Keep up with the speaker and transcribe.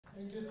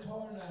and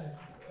guitar night.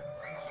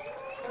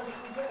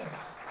 Special guest,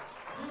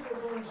 Peter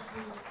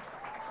Bernstein.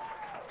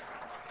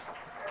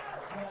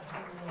 Clap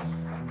for the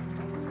rest.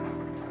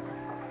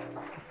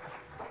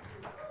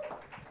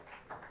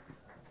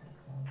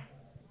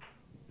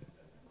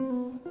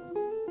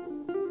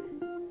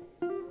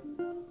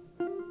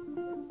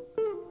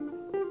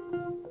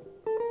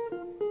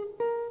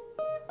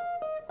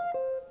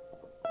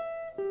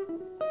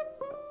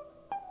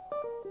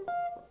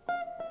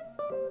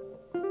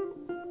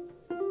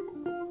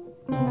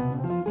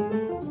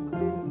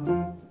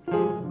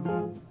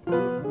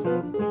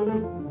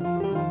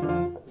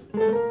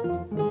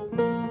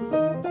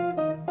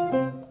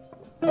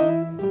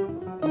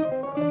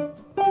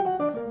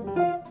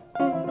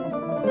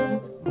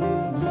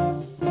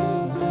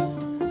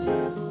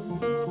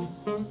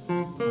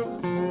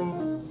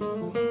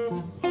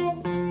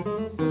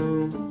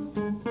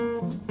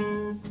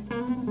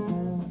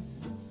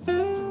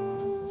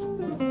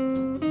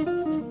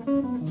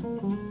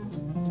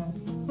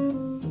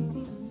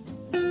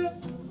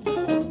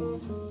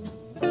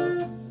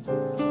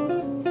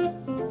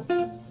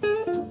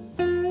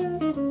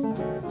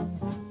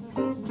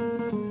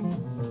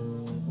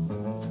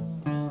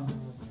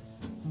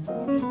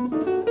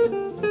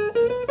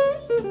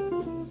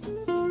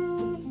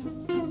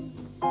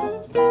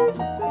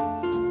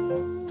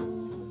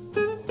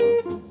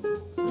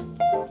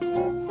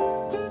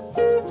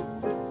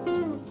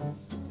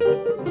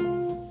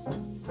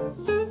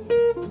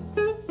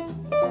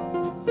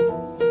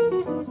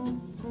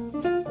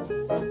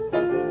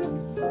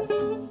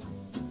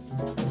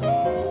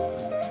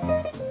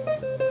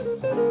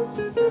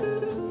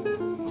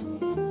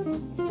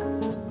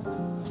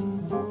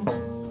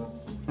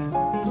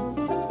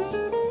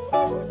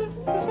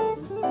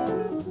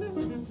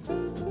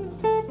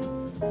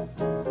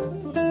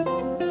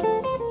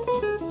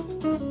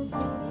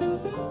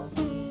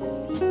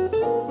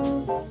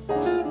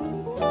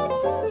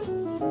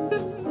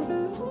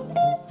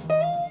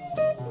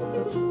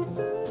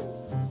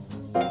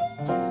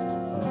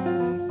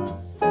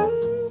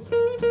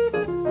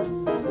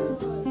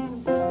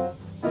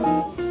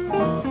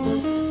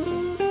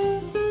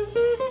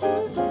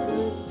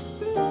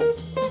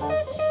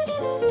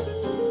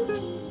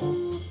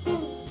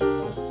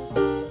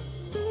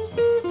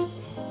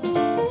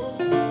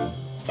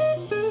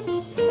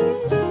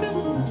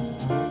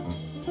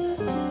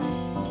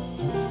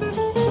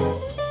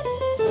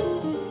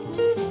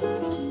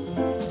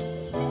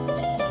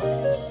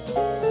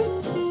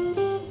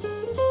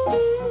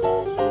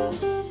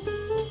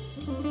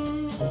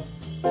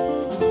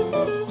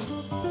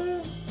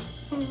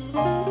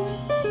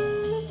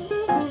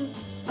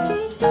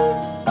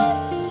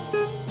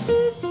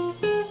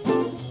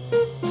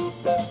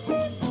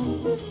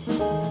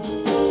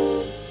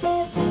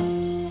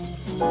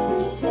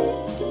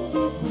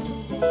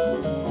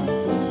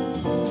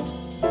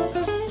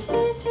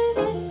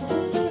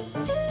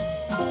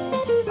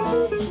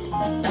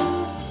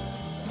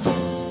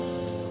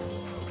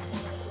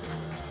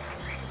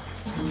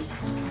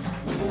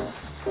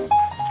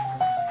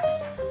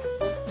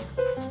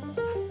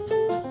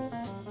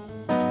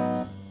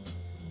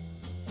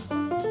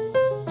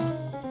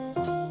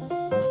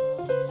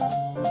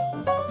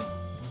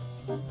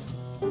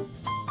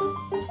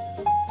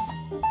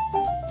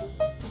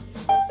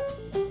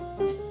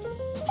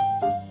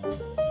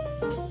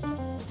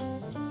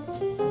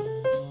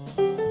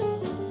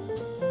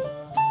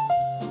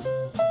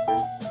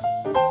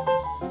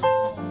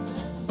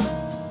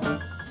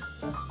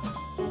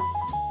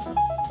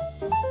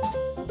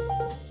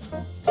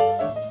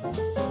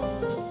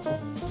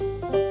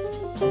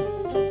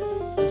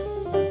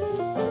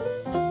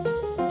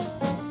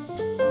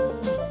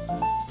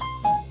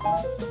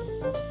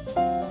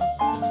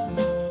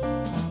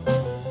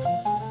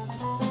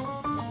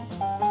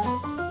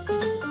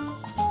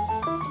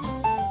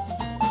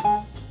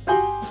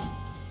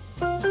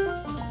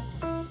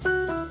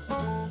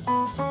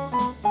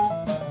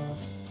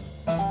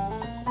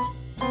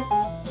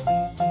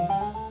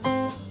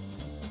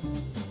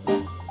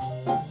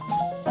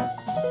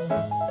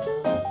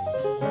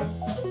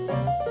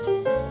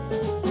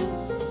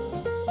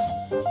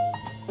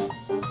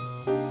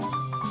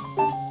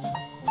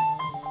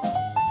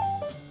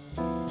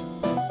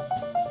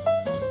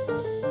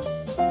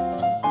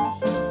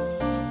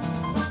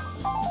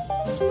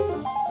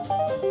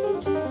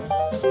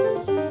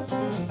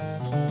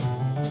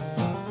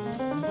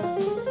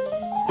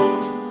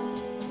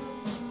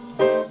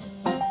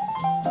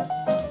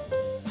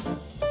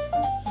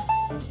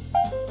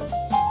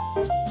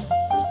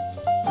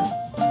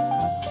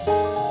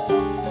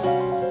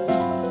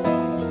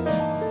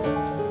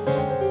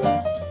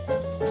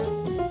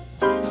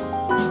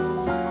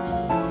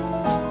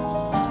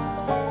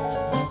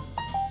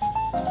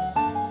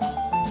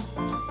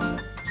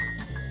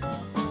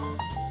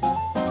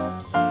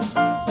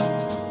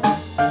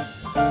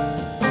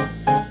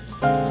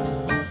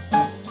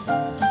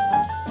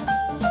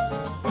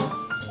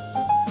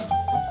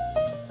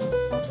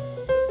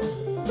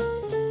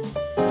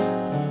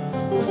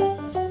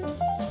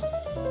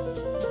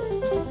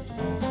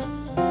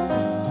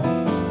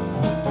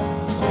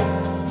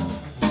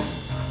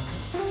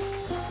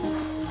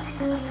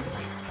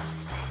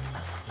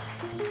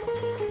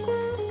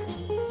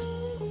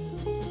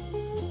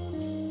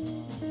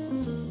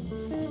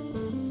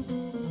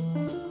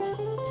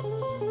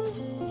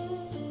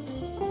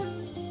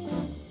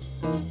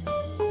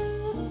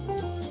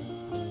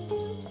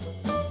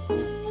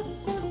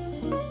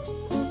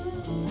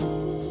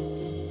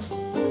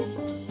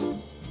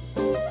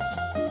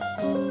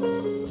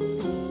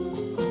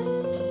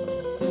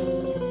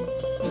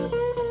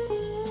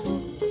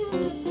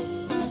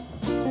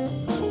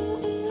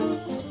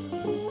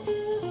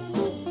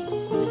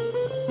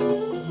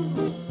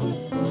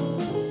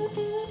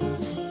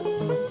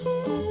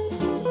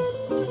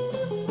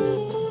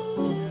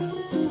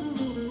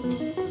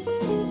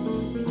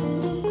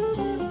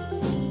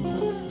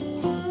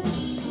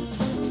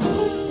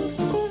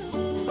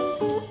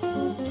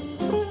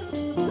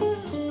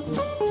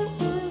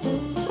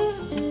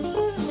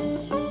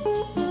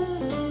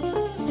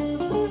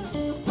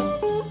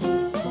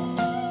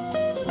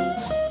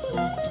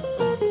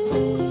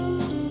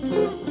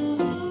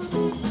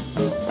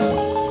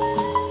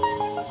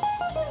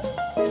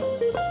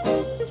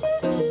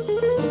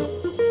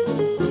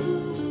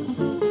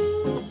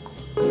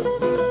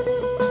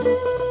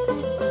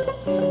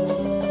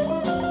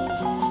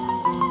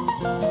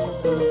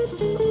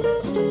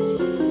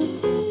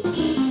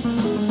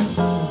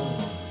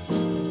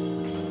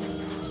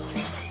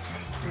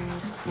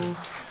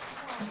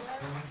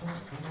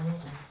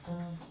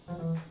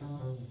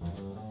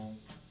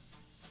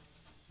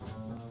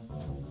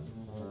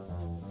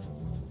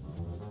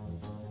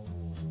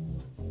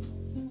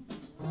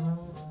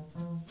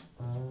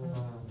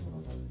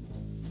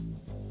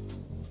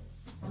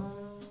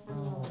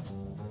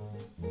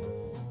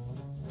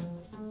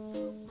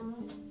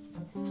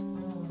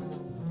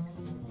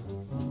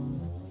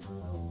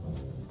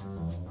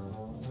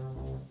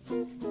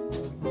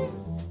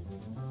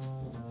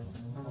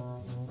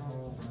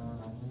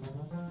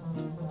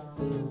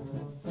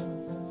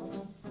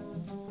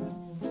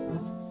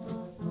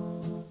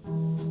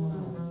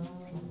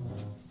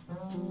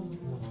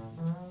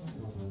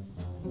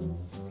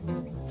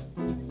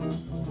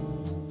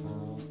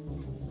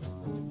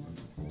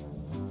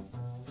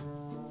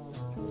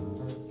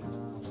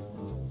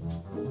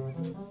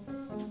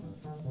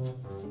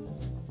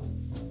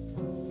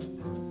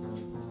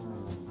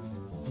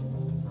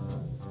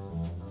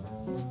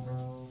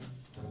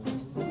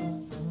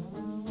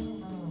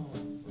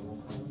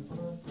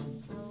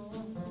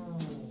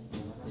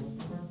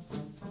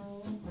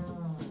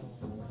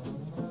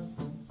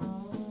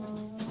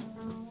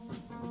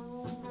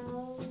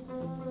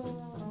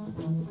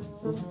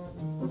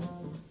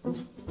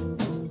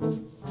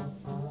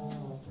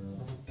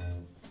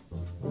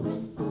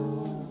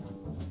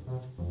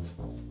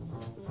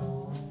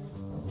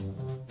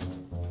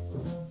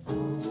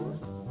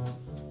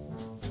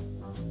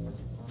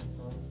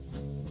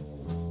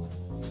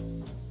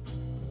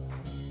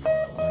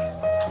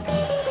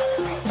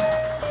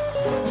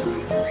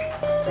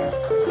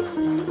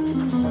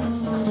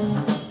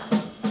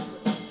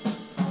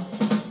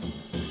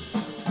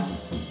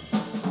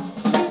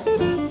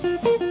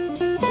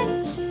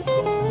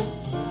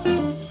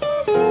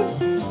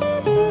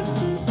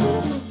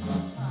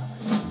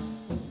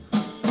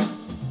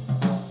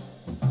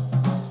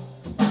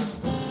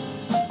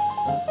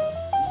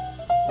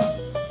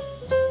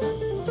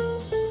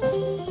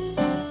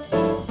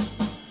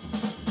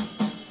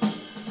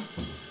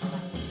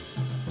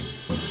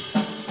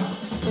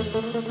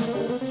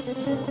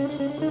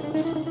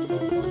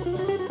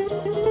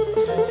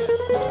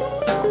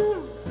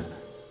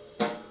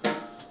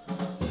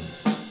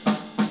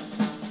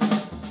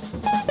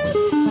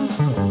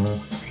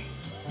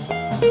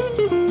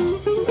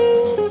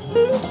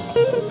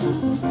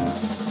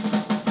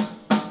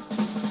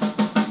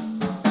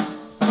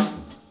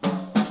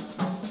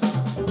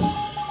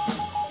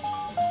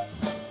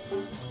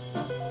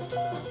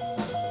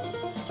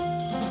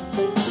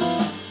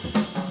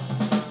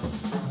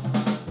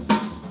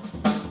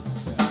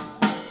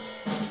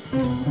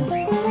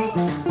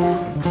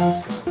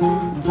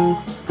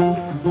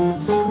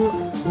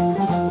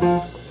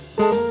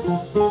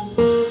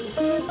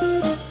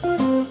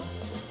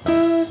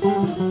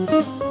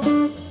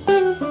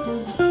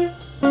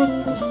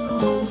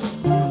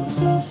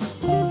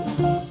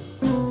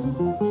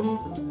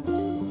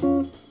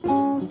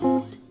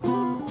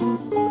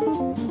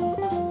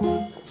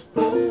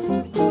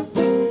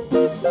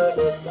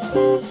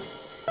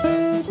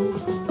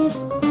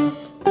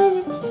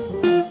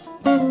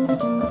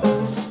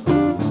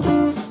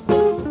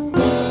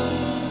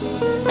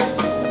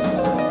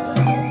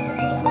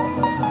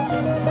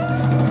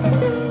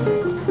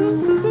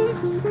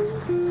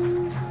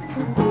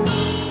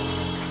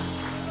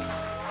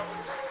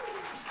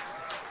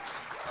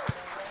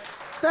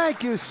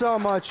 Thank you so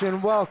much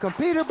and welcome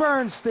Peter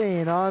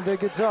Bernstein on the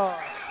guitar.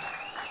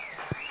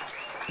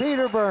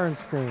 Peter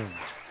Bernstein.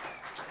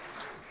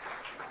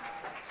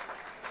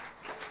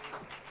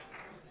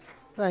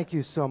 Thank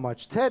you so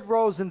much. Ted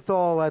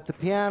Rosenthal at the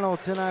piano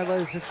tonight,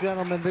 ladies and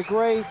gentlemen, the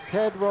great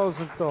Ted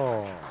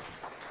Rosenthal.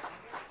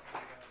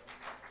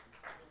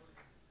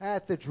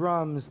 At the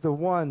drums, the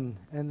one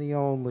and the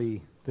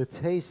only, the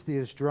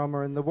tastiest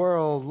drummer in the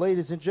world,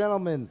 ladies and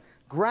gentlemen,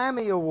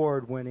 Grammy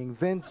Award-winning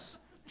Vince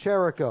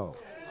Cherico.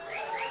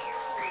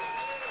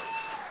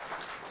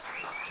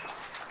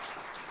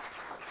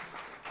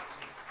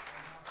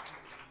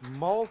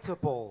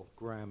 Multiple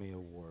Grammy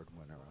Award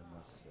winner, I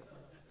must say.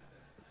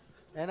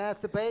 And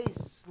at the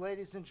bass,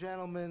 ladies and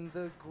gentlemen,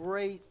 the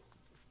great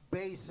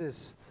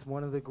bassist,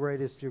 one of the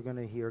greatest you're going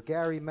to hear,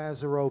 Gary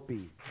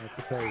Mazzaroppi at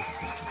the bass.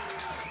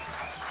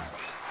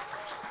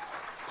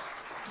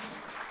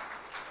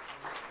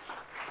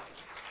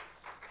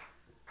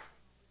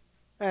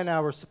 And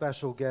our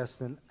special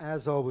guest, and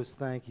as always,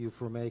 thank you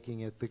for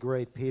making it, the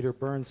great Peter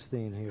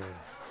Bernstein here.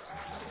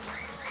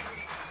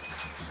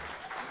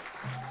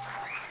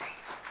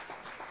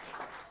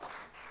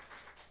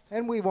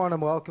 And we want to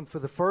welcome for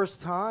the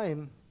first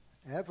time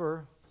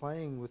ever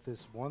playing with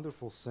this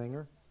wonderful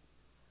singer,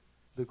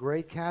 the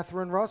great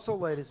Catherine Russell,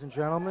 ladies and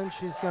gentlemen.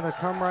 She's going to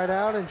come right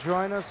out and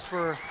join us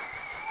for a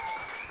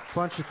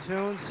bunch of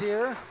tunes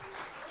here.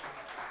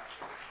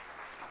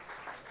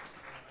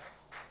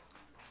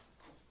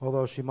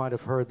 Although she might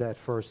have heard that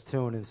first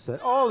tune and said,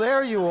 "Oh,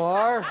 there you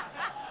are."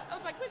 I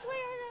was like, which way are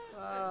you?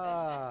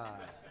 Ah.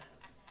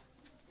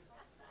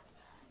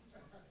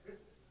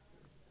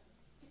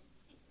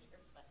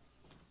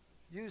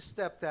 You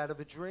stepped out of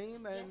a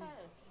dream, and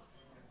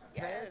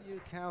Ted, Yes. you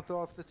count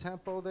off the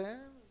tempo there.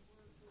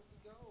 Good to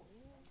go.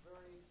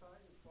 Very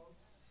excited,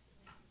 folks.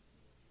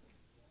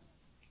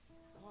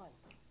 1,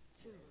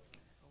 2,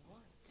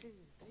 1, 2,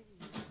 3.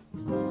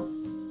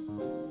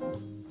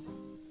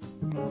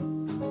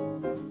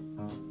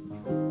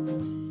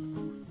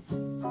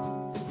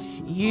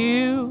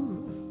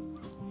 You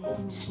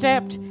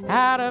stepped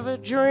out of a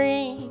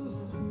dream.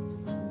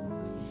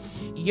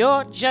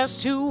 You're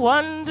just too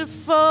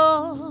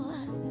wonderful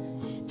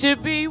to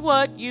be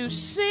what you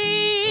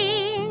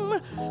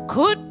seem.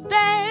 Could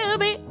there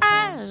be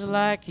eyes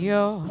like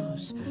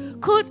yours?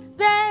 Could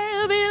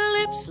there be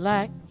lips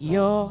like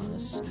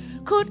yours?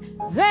 Could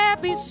there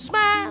be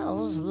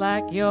smiles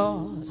like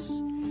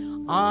yours?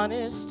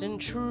 Honest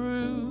and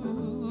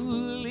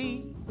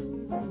truly,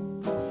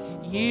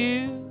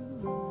 you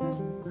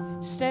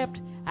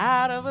stepped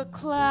out of a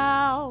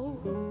cloud.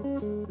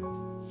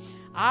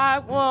 I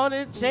want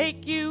to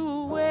take you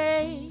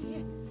away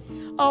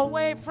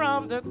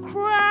from the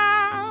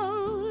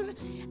crowd,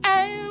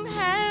 and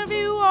have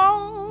you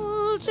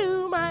all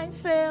to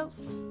myself,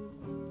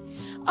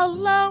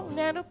 alone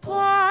and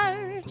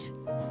apart,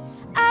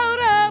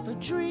 out of a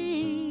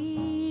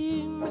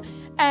dream,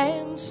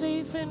 and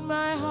safe in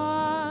my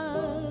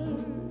heart.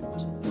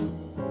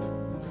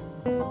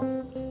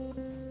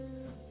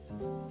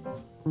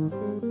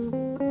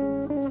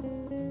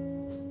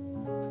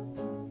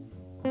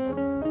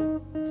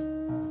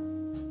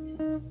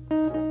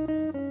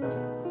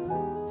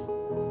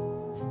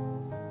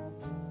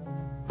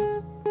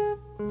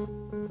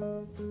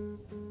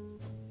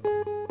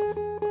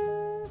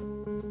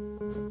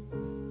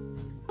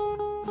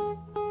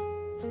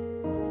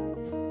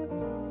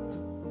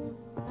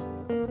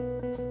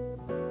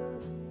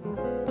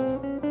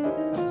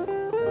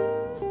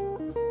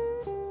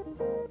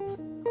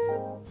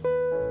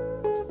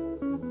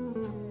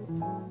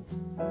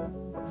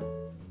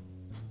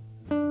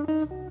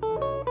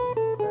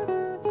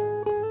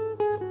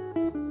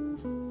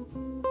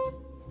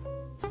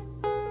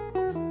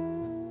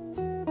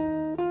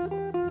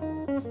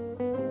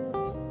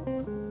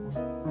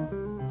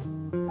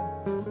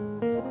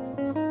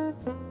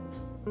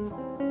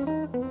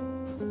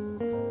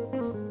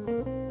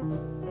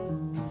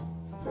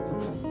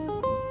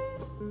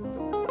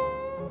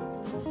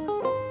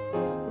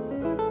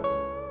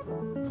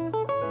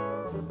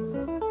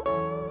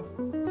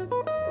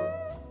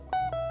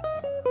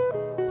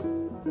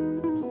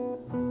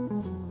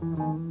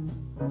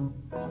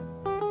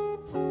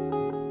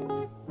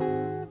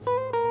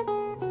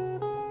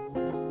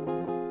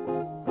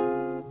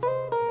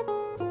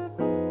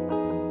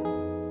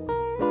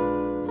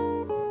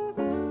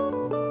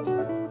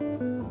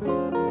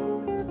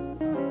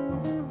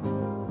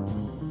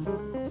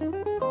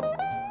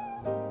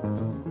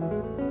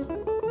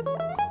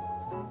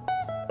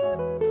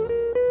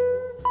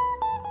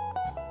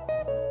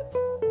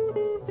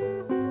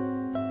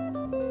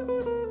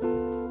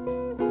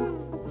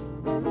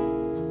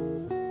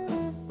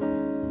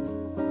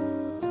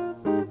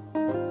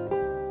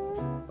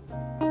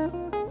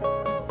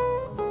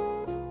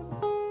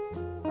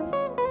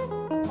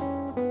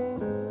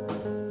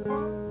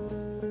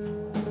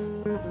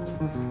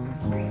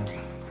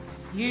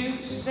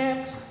 You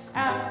stepped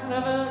out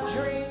of a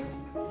dream.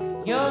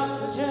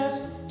 You're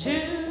just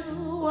too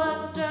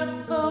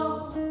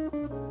wonderful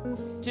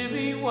to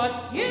be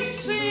what you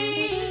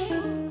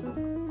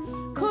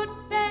seem. Could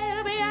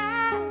there be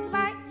eyes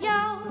like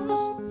yours?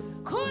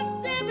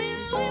 Could there be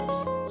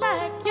lips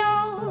like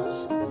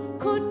yours?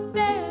 Could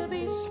there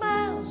be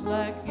smiles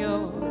like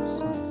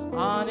yours?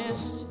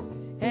 Honest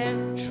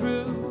and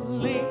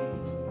truly,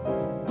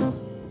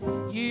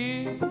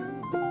 you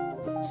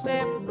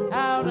step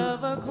out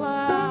of a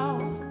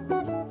cloud.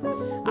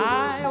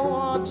 I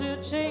want to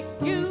take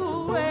you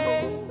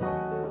away,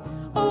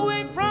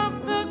 away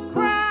from the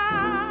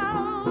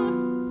crowd,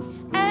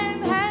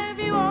 and have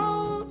you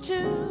all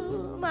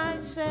to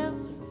myself,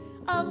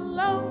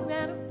 alone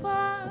and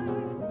apart,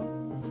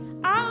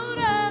 out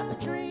of a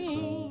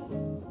dream,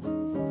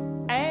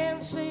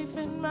 and safe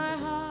in my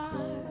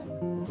heart,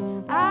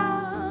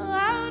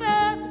 out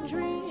of a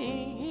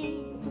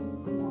dream,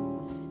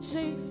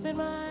 safe in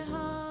my heart,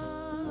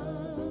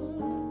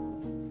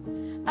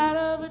 out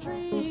of a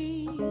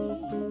dream,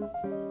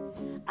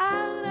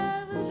 out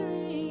of a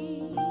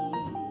dream,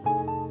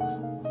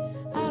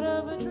 out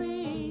of a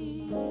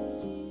dream,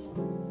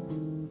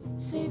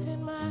 safe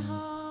in my heart.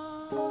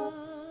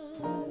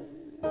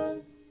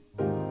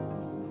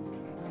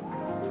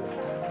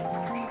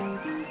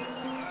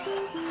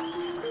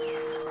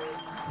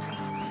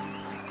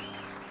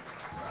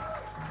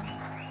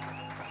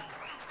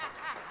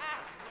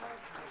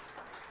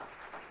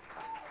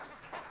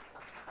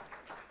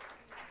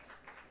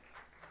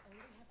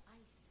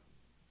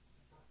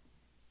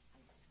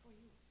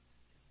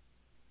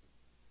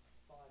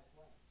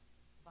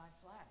 Five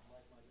flats.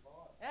 Like my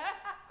car.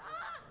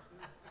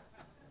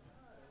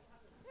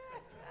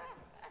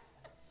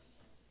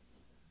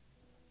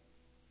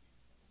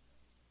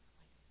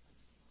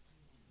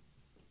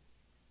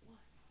 One,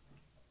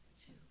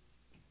 two.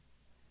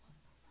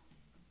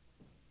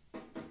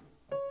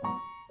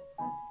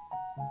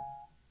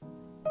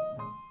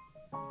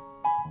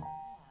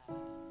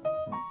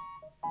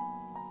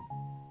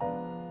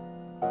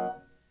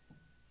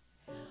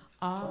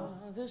 Are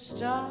the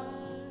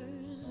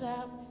stars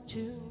out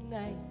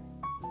tonight?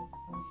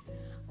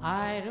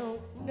 I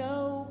don't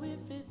know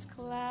if it's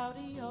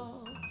cloudy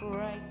or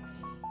bright.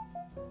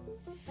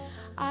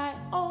 I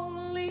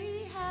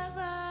only have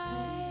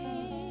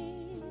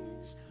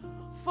eyes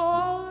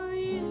for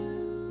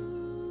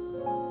you,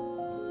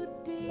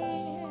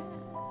 dear.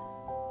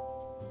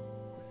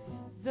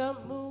 The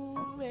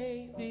moon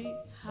may be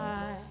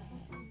high,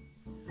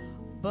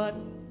 but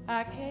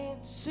I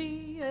can't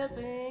see a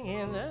thing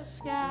in the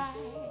sky,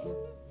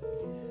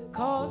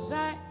 'cause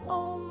I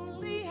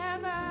only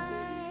have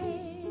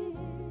eyes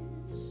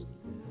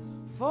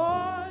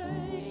for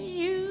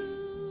you.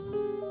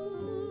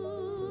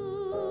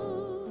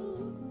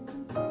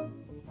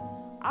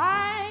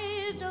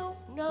 I don't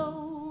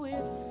know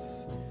if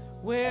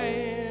we're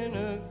in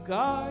a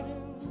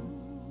garden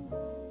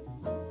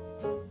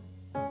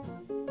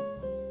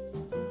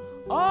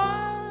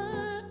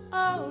or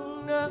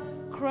on a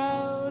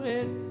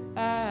crowded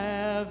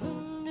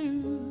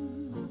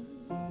avenue.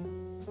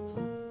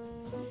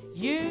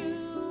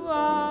 You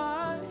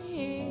are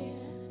here,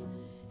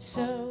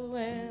 so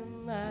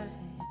am I.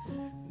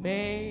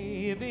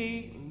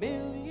 Maybe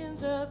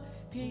millions of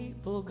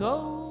people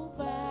go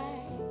by,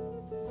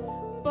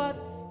 but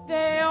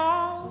they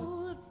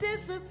all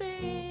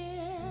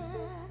disappear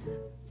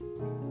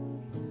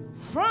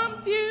from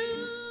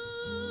view.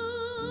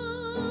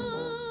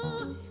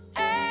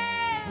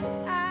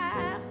 And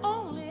I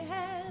only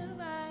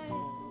have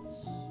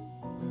eyes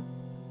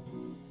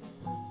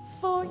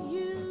for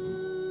you.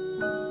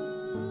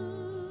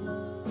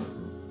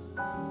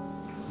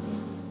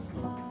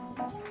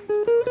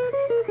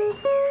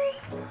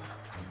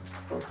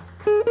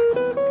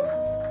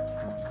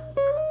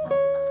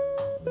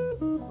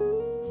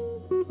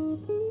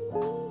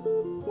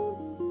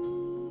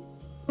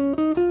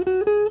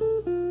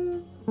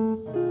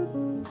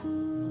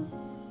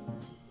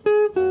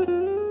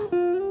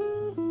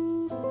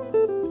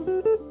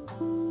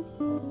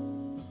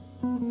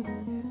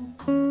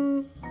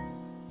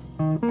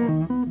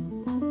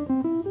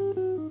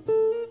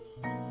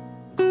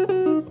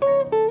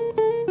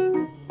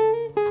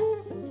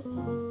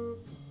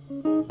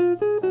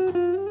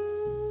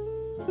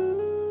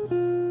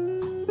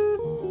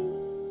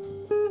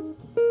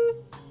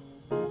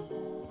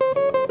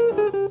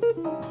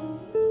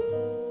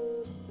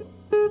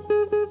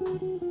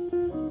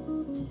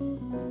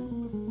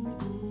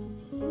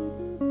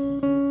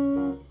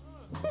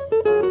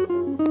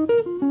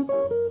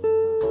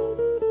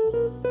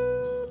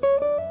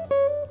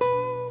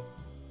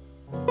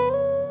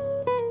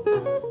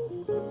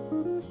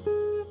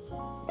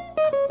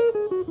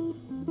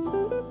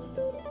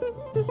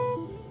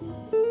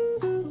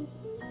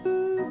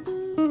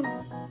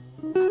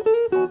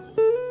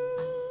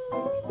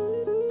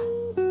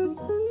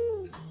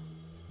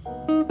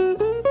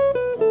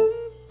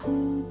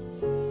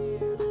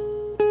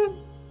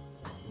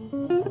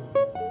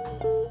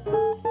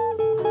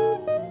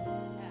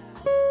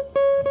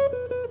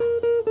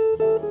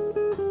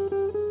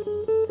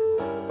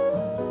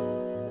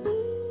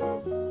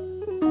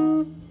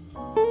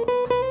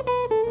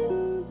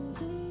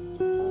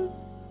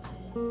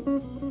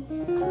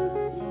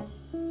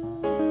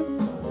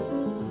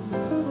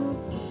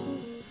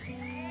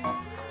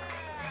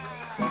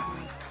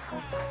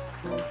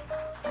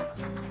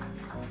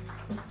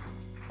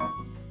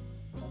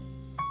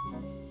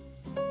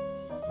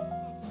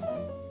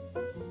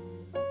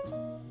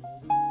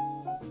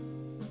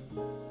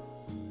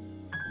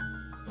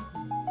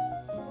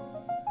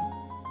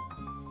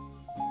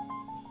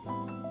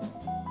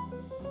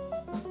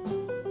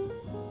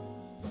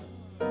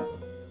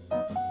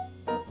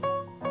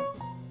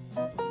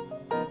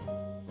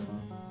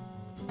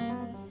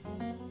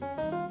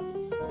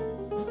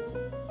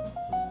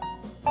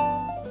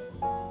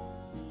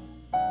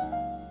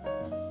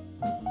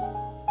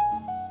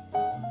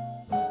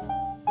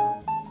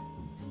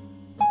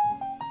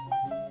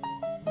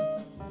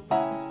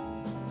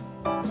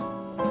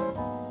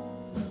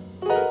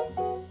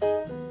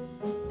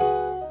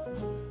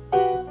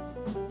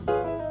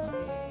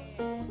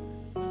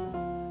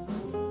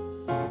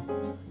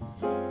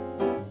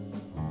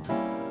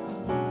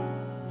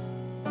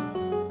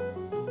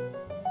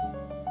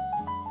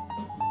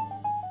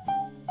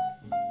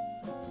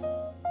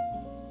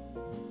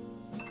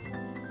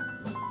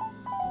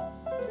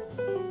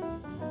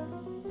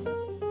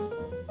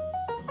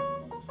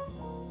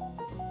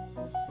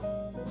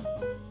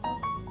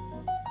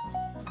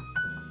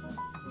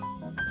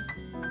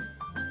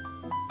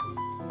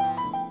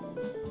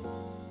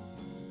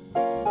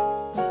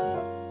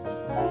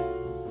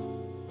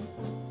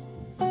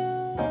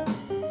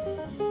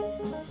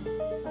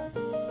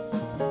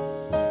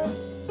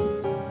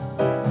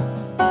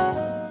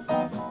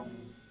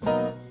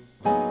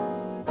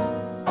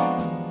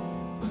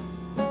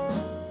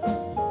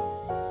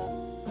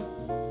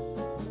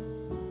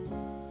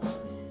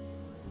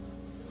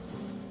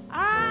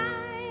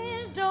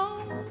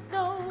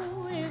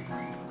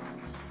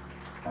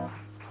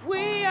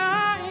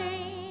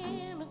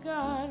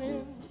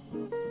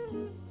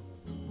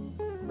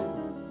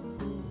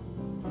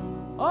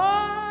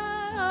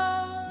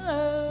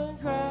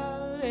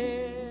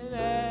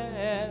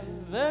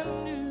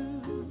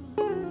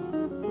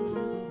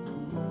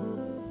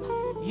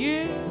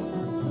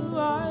 You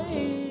are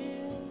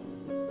here,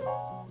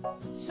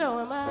 so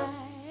am I.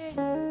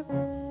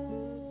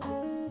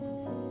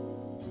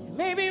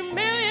 Maybe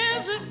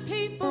millions of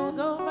people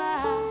go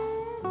by,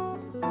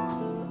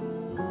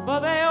 but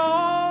they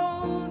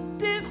all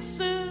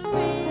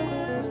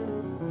disappear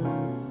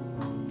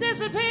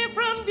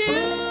from view.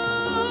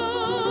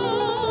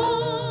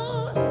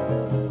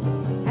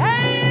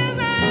 And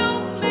I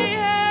only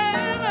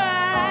have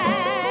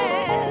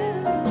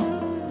eyes,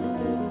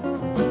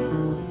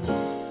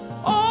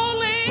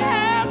 only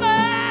have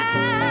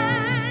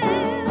eyes,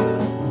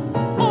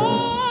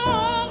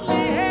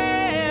 only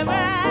have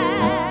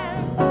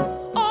eyes,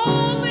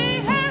 only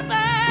have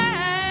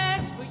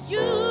eyes for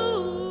you.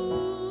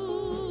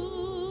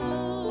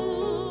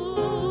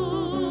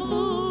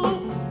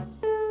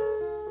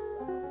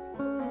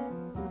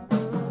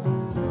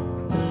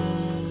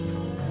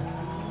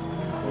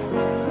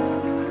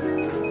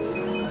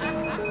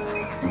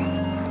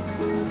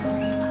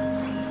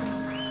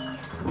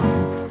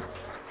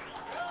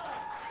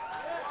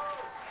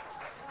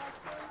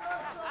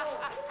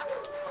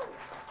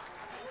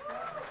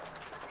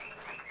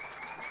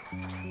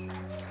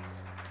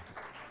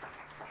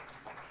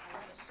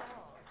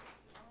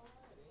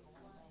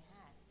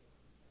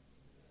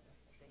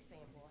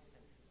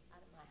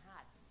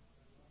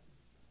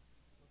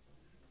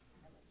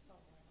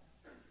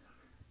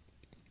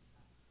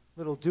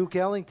 Little Duke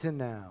Ellington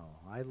now.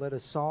 I let a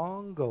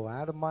song go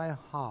out of my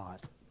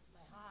heart.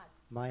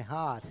 My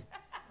heart.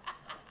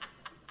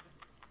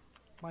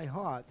 My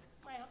heart.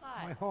 My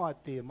heart. My heart,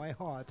 dear, my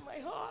heart. My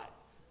heart.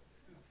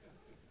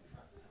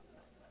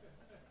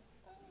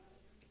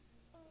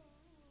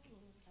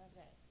 How's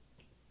that?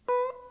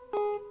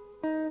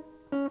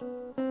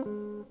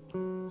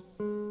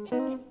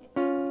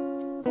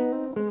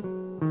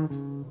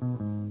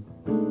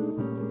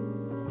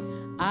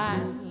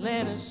 I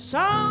let a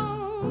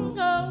song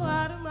go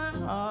out of my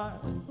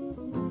heart.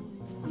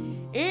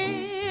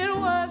 It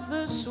was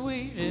the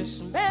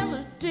sweetest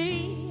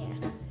melody.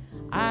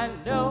 I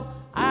know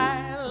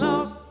I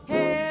lost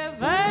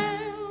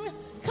heaven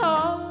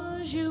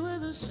 'cause you were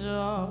the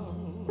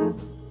song.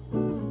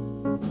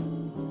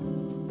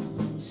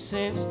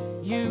 Since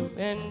you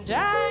and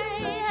I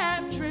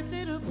have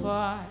drifted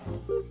apart,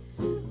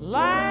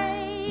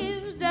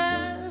 life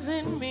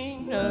doesn't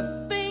mean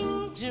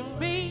nothing to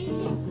me.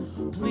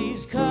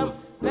 Please come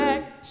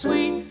back,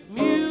 sweet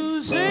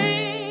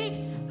music.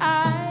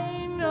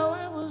 I know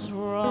I was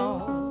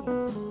wrong.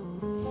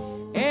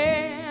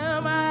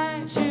 Am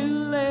I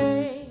too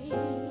late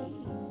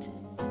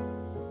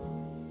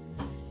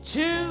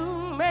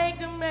to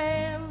make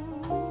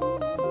amends?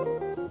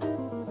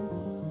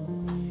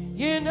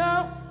 You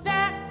know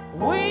that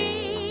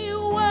we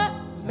were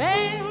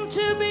meant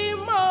to be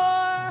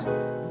more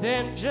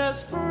than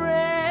just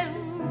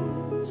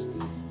friends,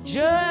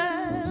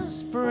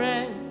 just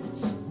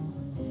friends.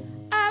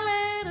 I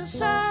let a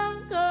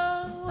song go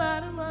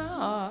out of my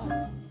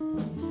heart.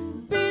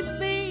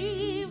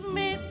 Believe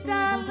me,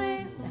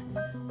 darling,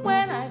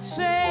 when I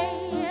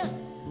say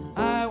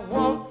I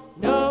want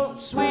no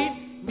sweet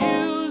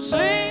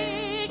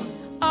music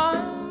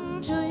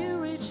until you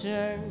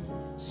return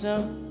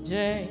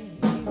someday.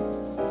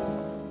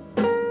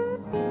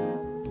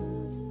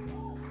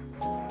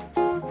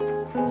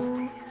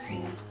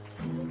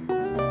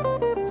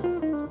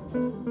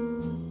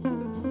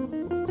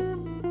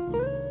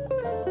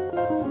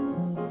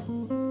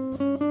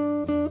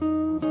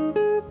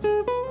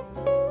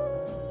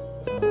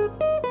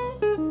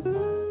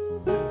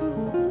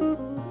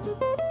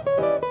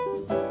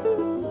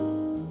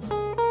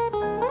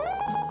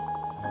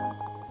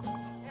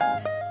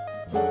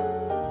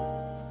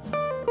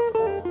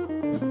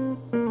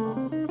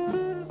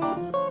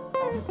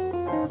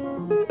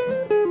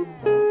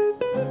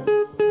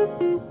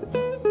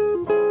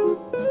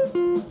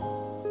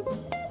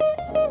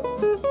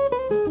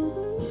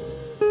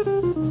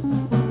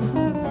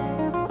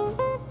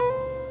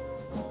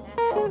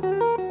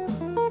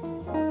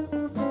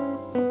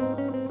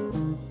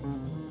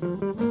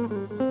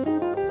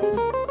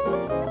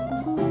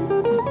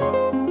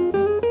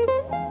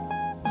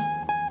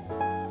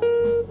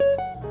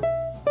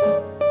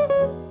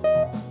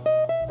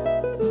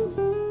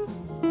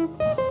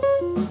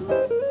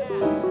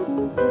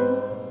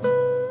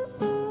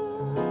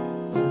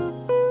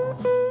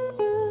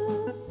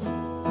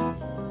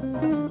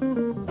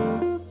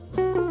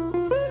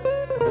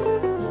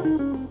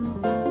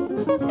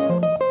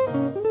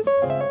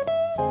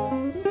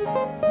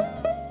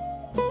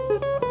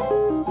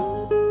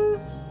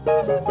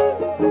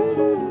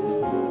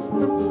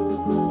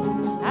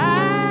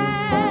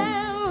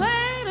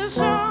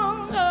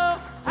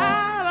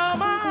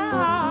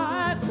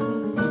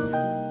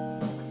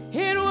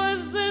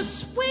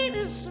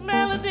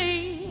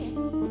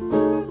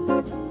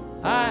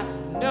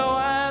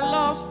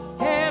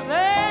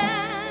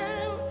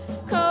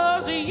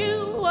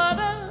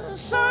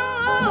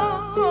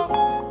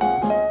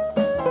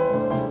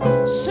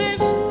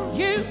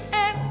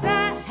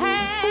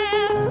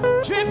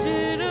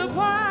 Drifted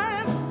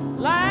apart,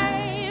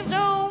 life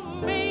don't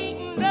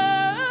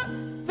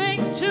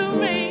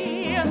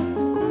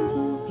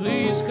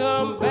Please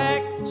come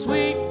back,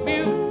 sweet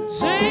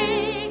music.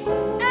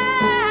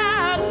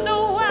 I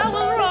know I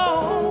was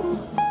wrong.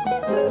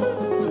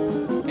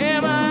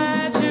 Am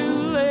I too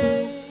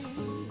late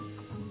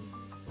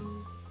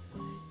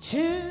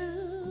to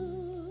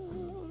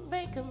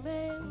make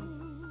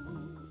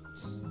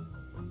amends?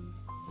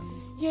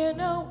 You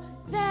know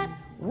that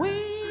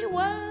we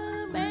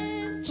were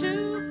meant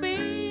to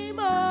be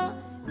more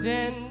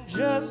than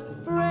just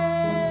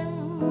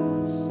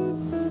friends,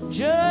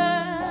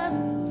 just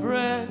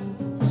friends.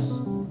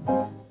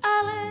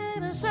 I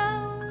let a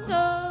song go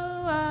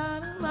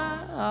out of my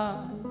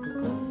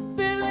heart.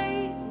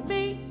 Believe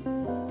me,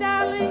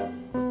 darling,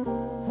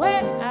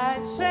 when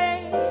I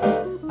say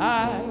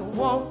I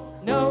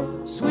want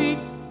no sweet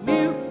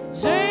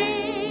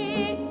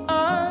music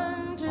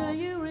until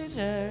you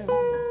return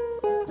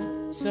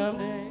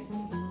someday.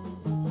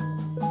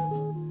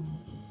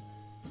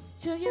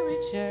 Till you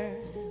return.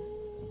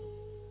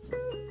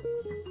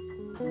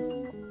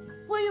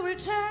 Will you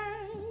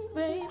return,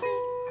 baby?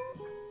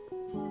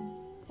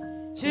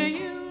 Till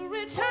you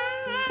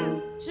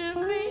return to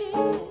me.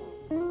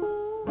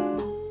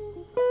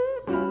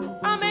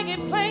 I'll make it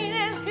plain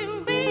as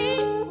can be.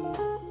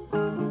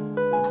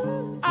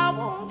 I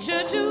want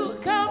you to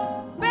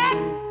come back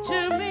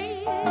to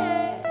me.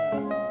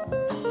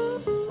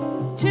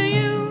 Till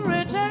you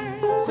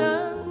return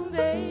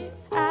someday.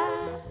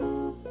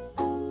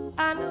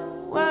 I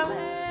know I'll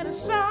let a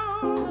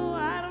song go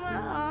out of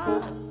my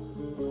heart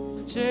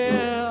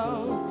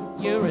till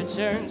you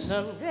return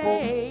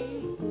someday.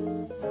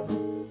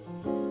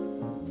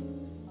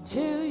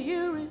 Till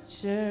you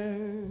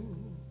return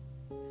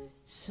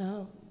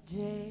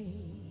someday.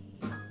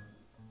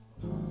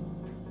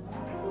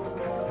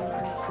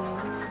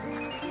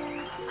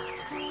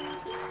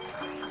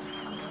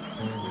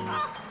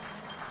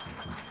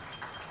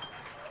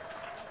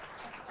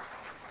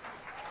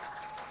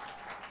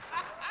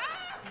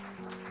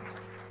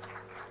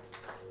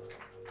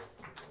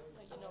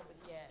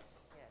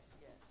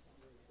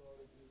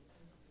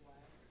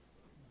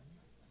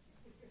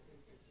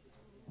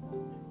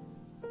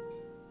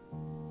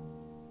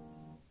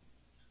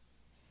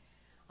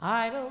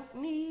 I don't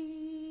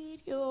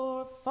need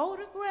your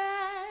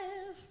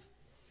photograph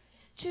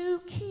to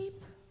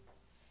keep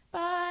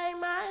by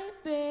my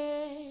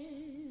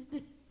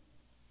bed.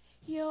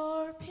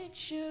 Your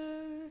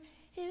picture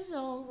is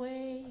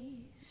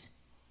always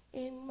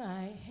in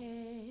my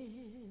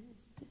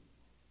head.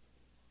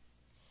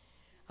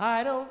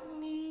 I don't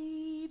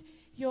need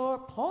your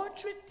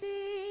portrait,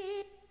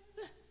 dear,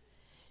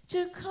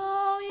 to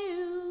call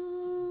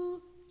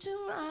you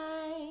to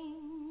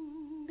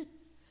mind.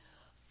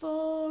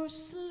 For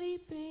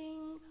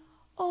sleeping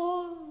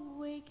or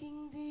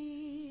waking,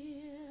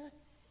 dear,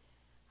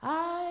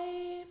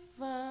 I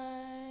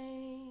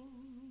find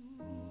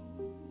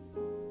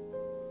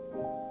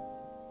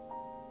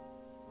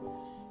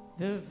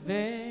the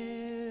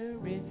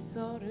very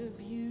thought of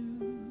you,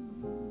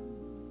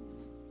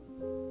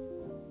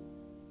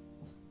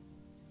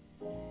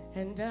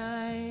 and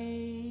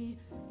I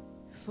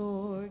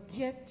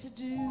forget to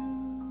do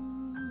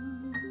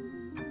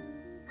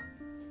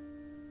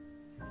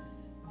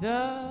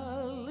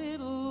the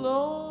little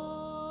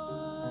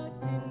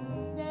ordinary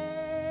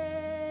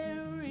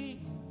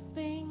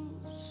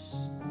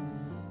things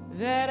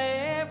that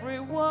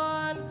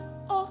everyone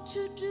ought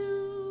to do.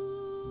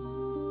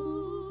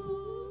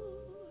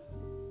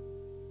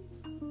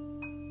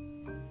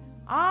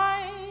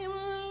 I'm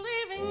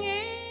living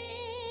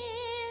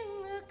in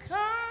a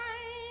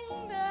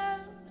kind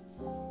of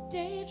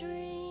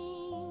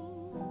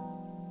daydream.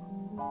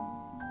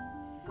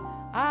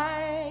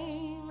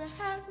 I'm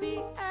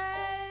happy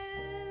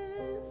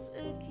as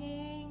a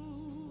king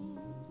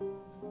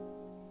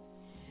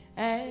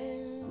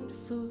and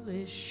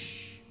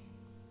foolish,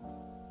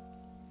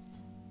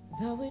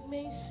 though it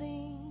may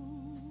seem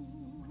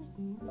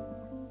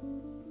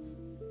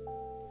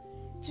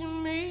to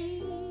me.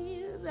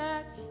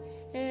 That's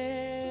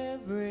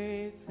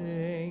everything.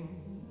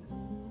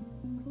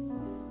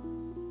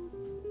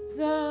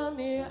 The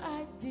mere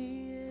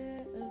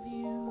idea of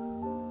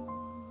you,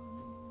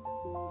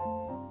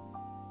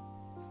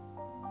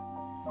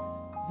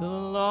 the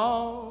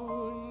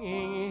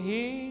longing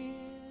here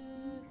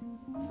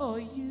for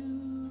you.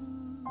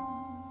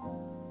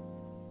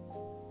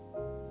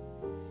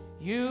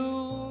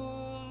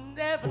 You'll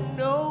never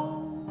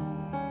know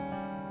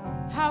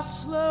how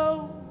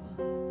slow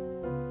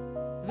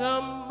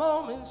the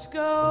moments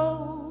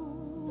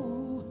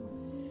go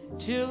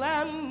till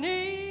I'm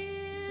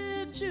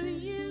near to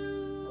you.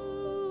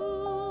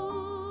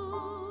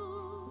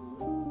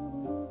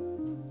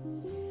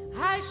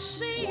 I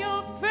see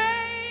your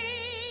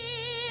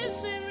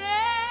face in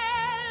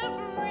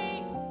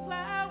every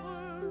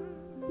flower,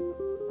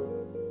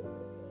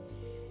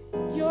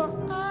 your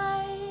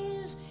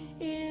eyes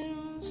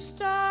in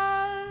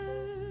stars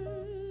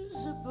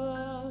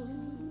above.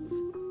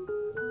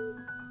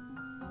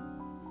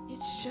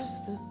 It's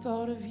just the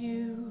thought of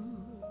you,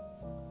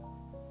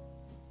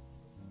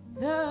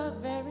 the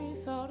very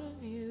thought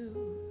of you,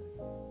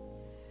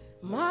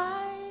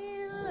 my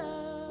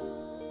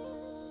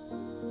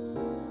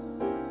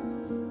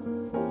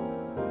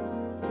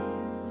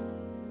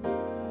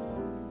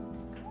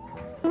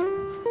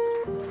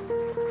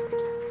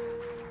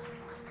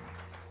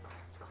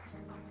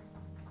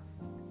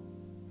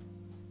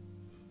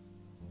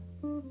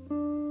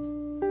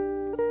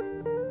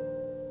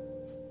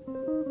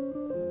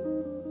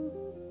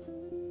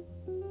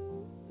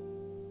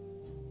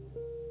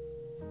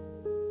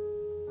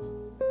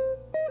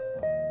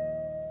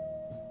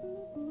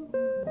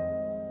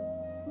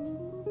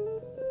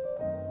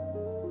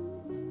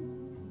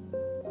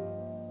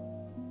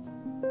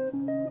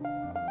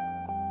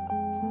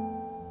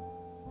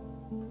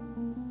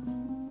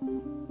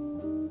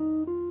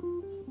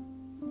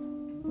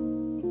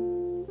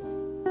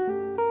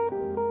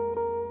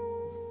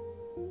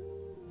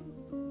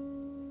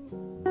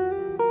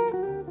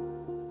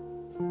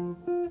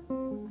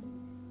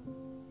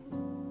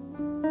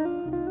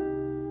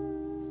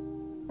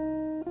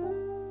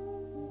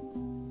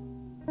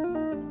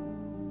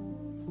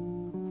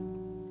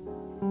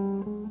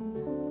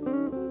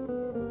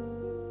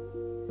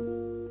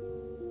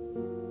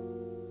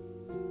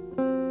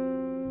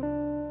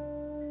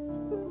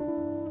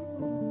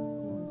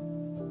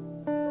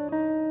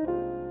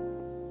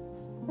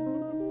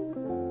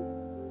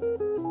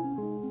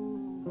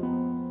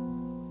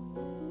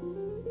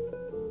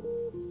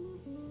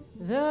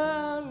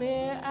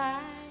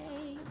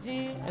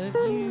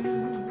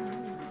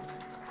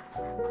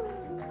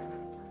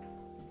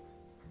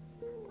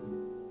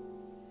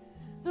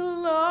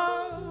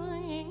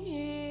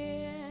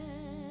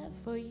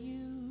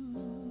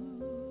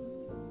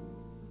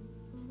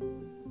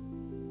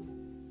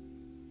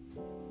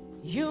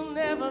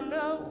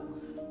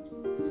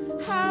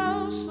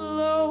how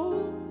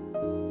slow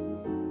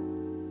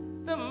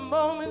the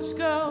moments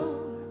go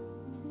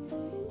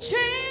till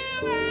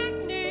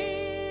I'm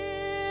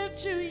near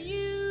to you.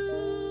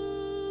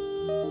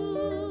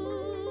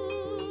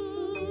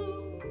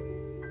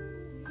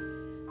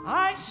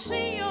 I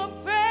see your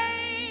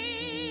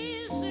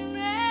face in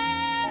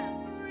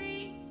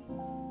every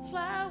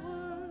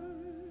flower,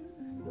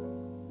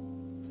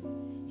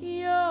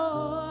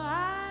 your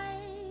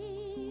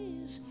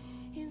eyes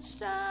in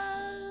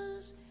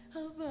stars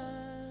above.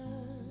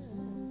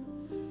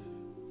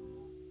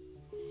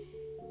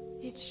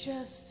 It's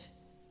just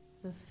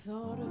the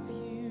thought of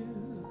you,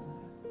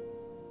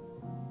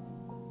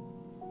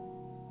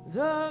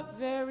 the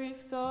very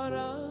thought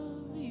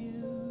of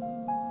you,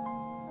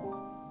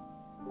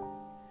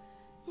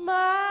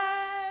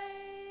 my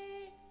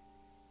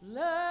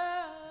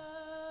love.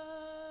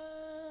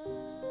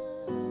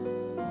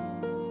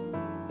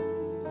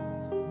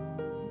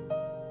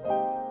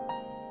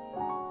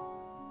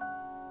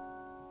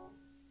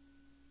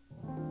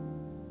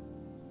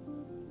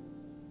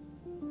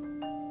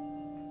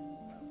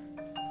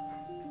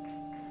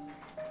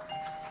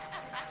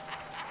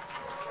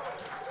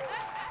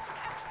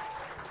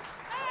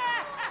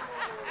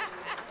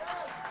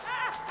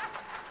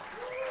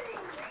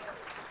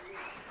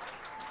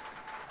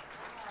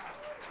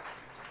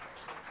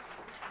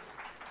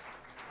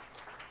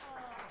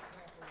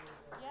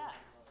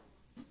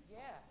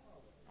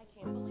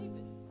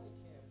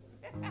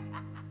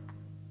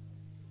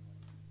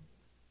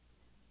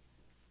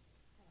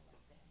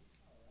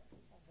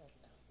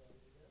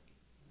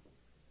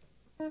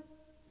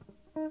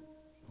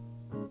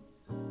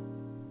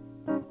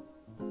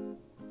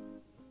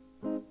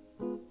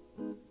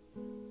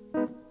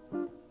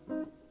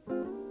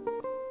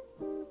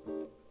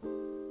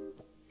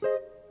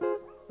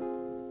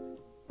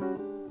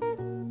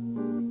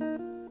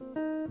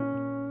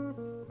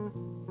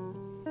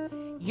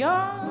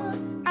 Your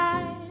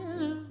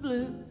eyes of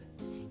blue,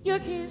 your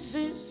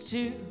kisses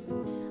too,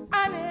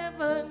 I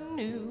never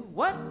knew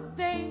what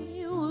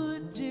they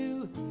would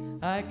do.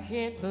 I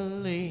can't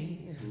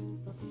believe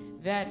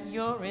that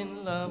you're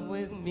in love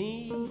with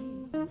me.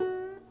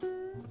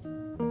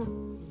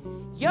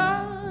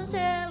 You're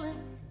telling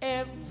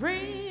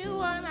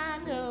everyone I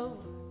know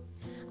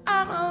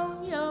I'm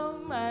on your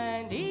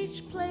mind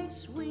each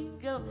place we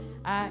go.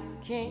 I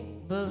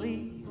can't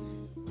believe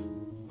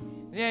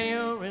that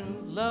you're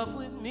in love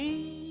with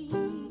me.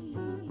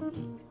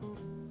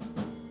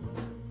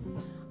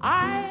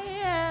 I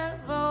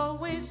have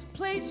always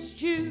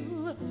placed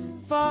you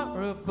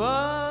far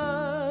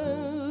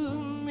above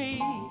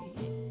me.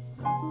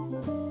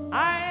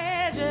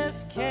 I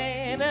just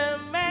can't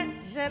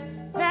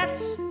imagine that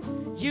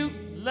you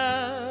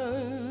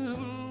love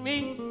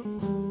me.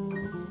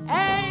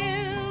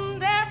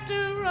 And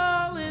after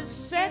all is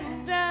said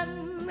and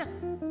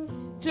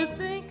done, to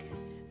think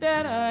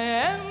that I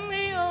am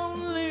the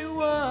only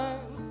one,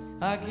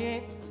 I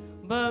can't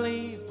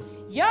believe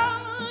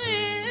you're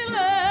in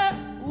love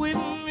with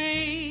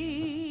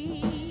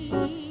me.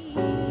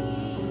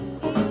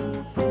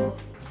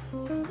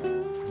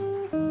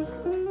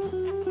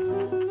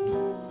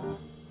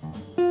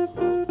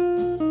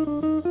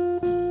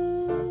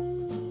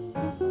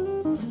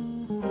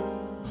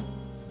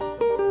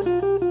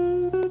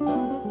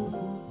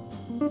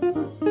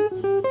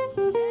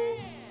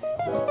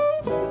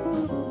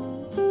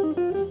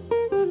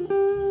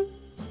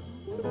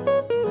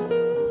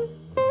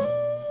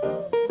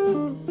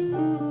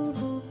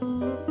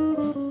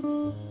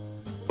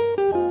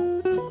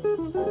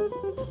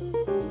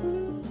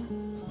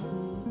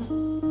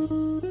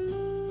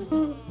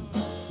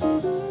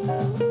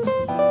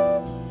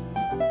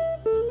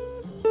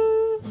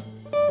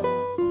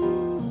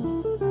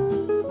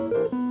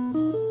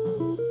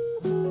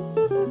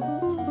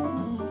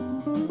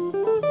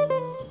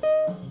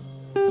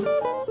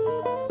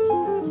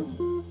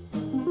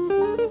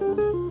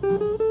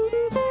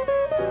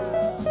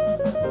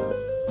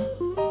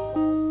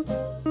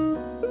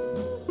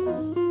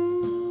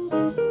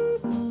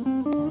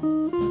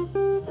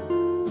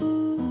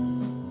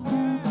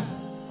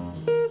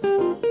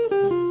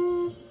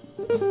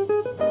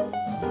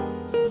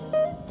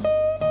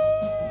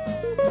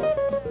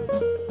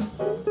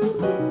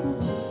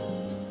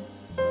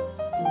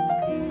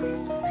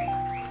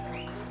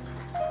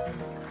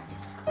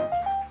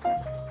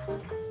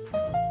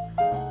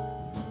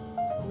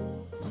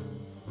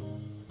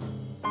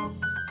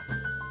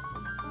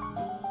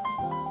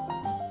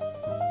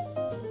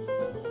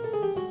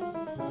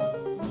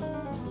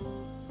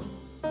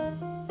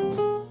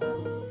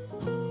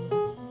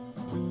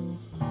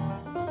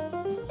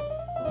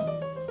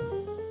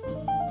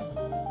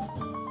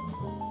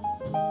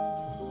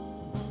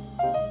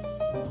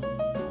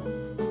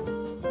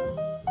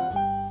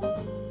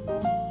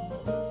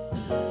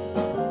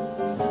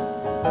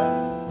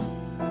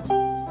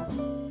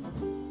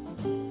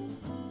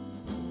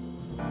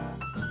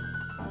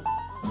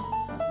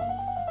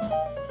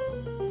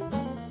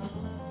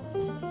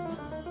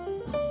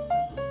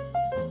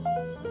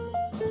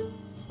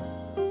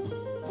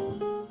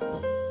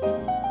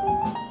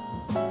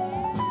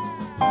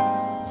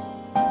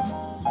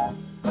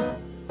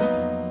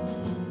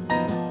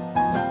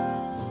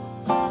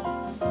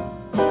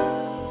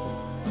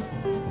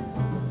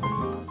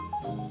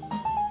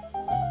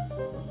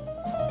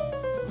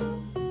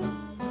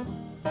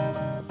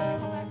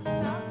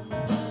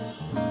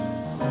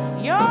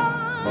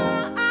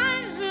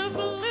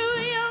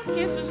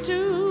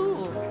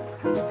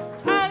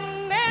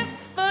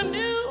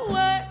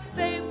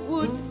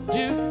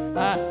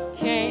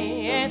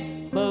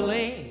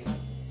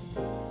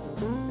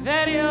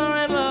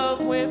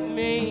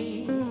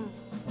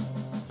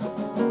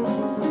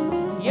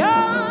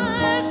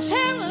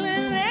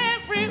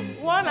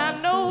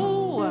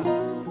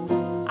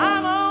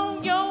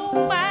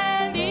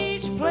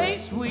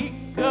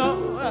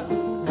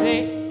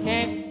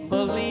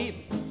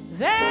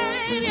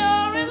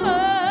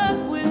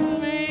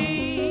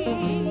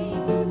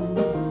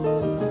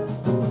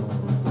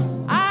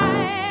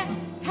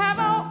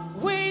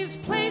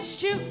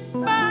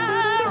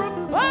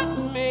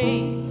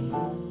 me.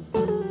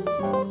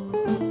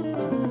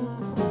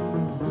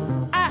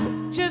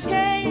 I just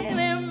can't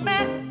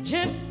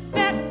imagine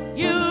that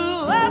you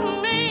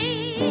love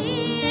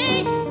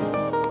me.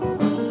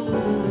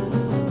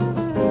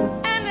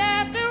 And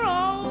after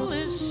all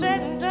is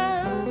said and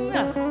done,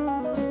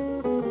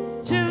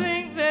 to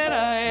think that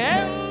I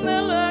am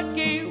the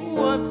lucky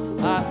one,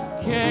 I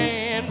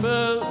can't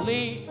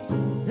believe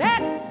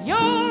that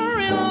you're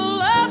in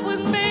love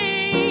with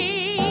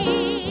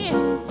me.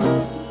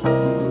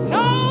 No,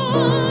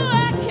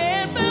 I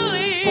can't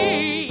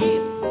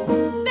believe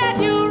that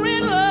you're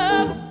in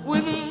love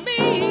with me.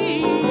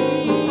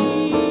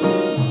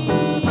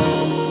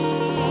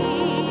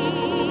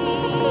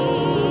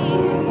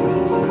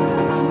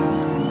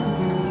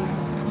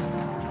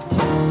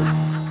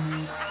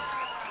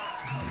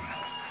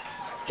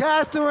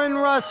 Catherine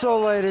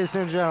Russell, ladies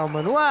and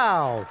gentlemen.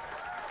 Wow.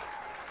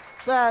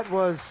 That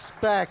was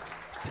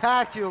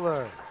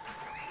spectacular.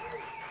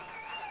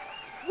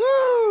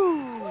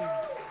 Woo!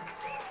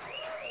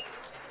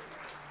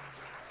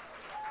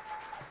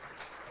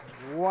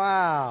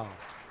 Wow.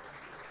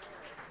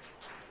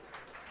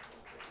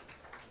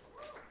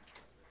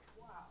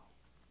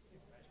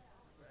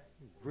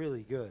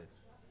 Really good.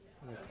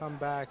 I'm going to come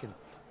back and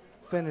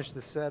finish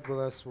the set with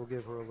us. We'll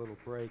give her a little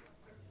break.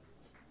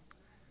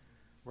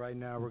 Right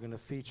now we're going to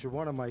feature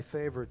one of my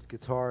favorite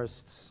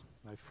guitarists.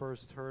 I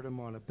first heard him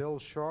on a Bill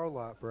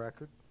Charlotte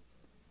record.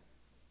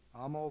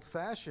 I'm Old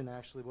Fashioned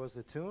actually was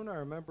the tune. I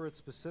remember it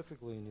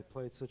specifically, and he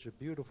played such a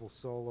beautiful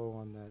solo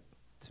on that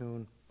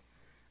tune.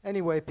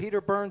 Anyway,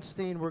 Peter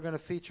Bernstein, we're going to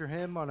feature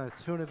him on a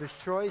tune of his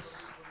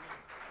choice.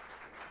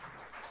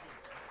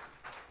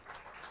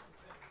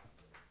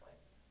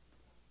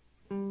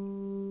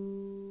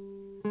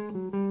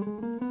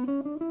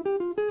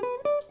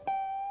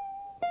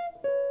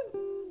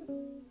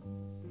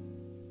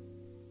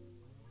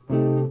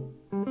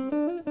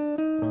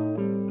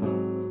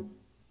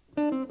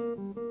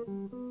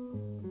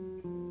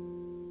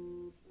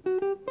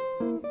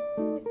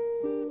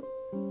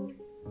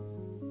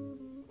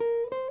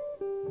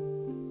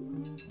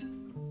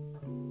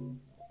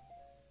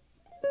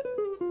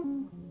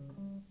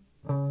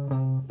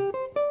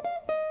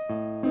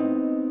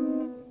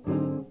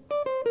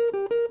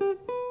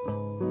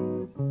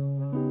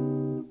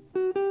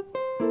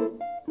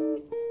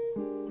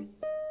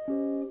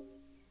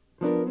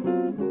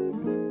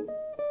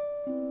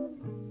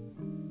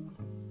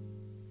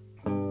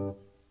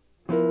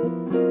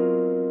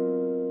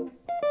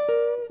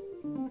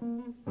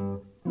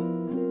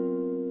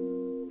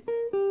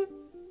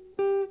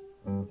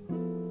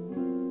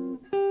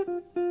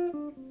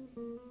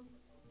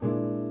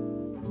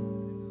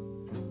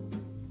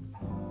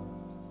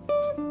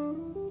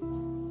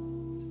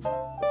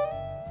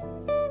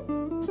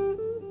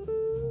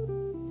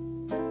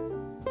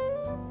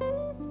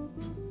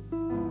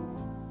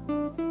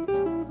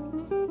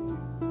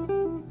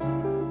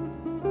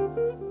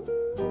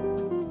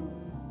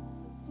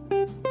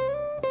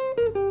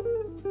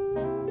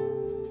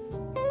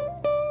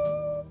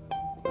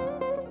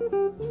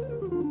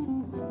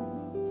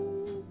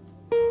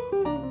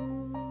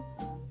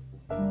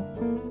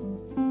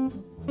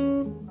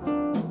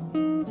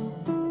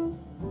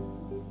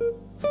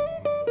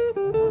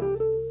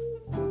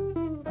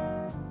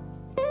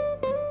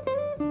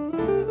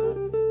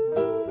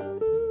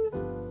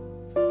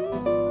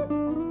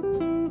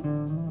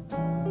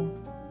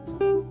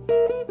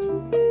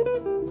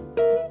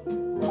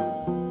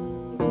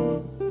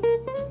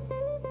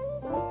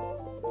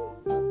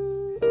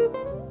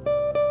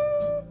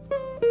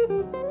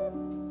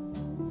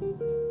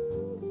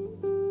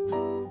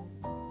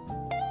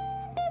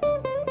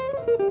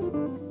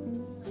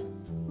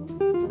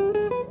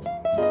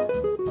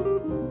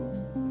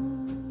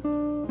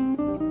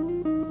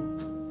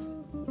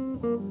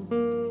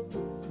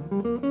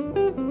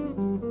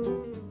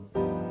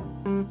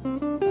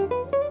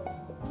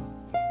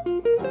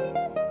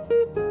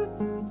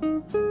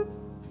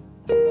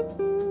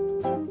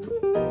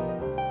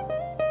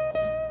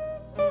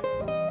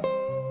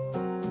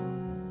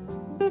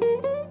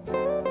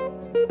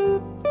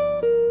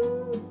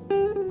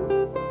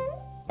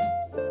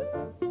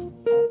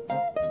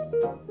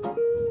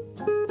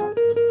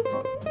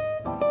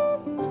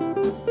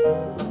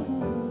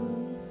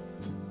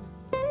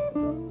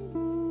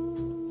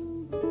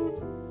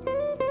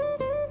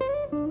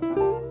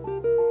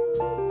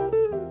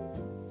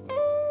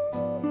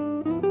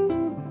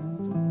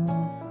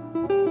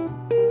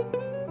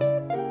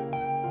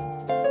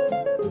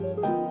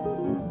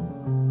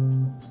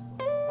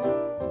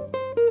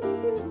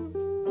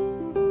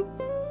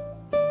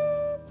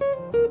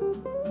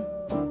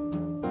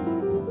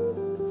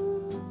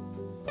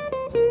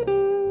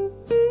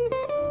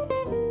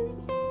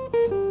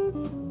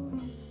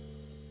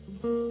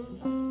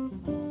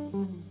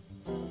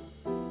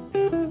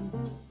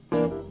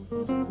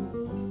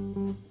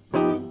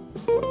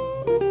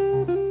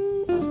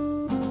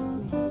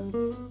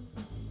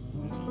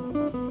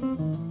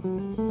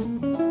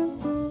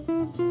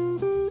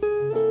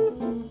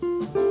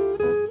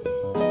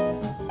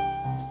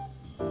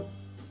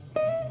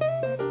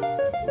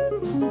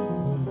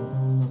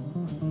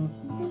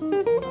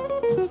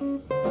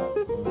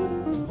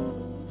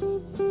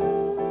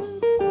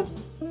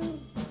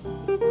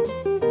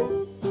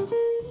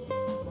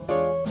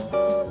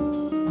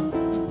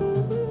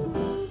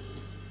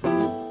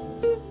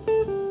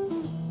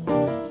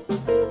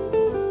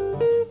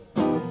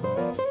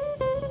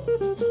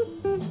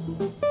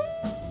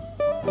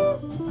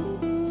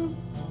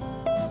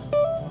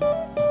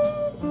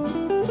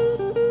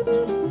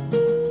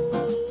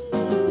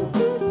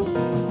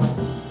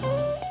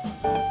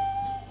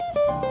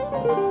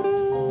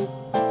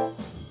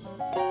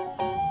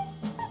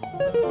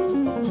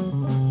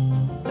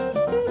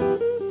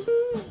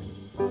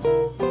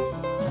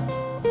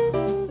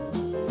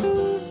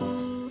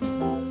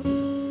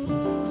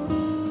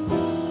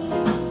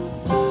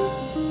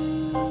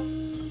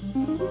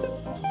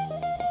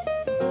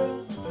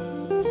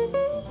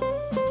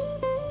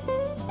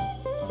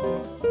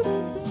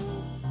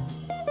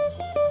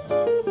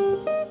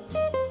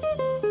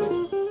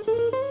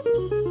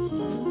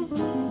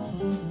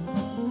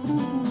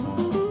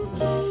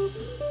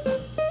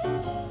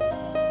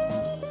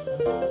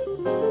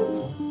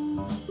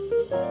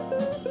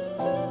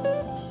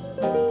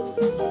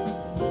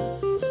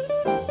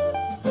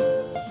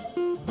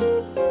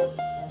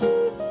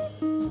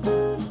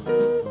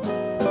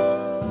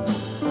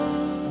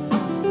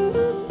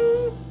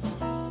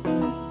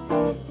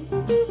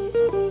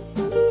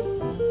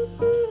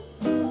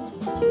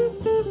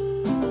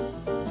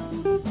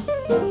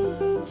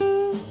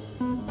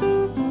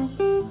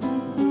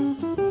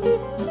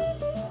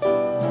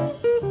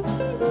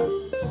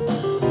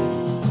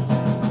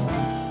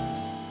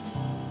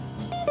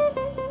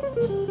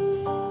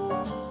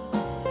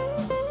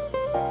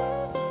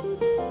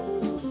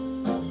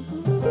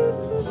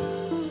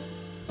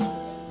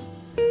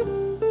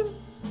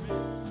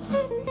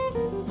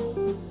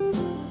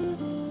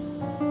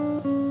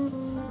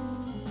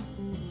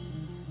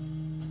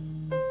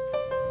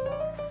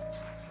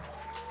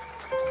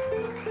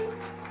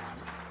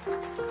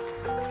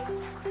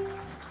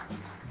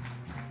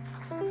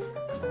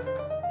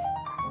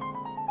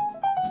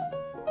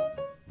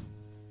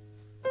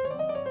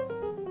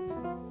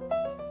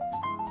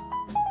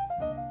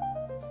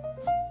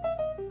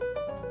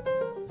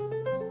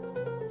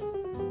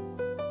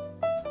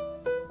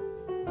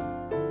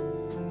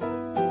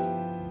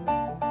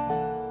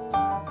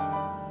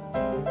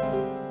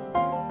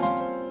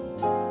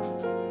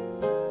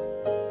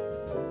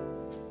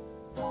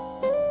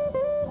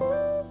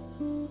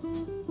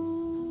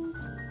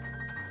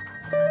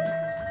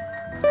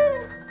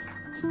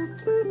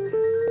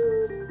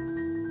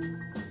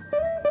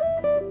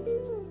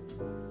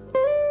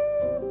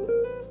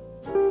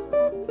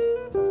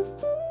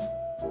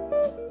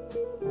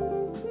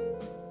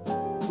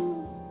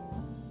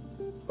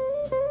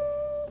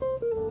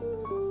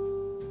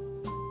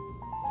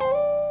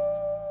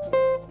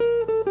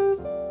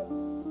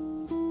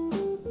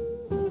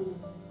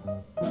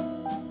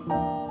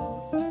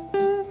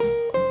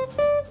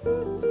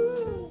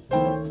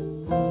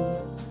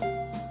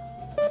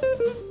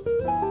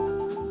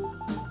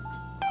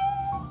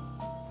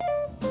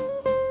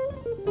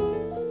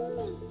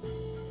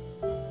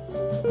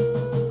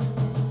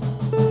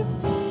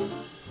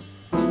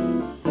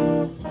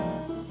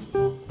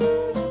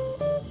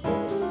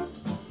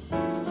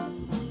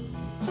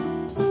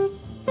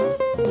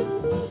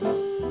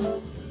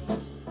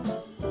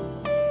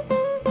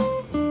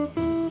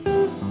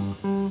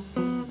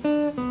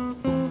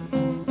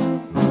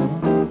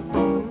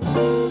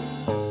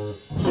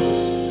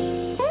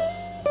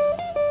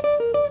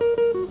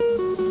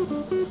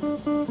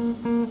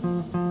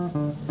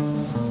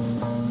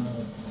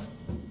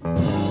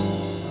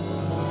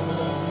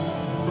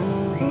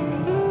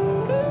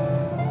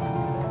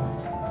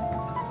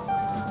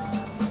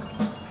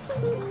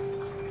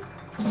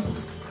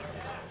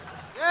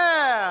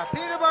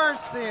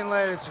 Bernstein,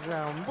 ladies and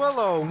gentlemen.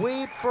 Willow,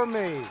 weep for me.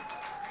 Yeah,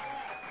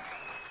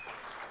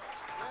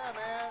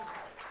 man.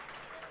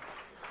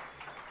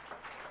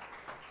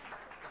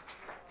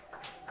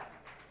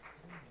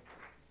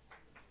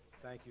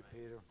 Thank you,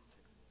 Peter.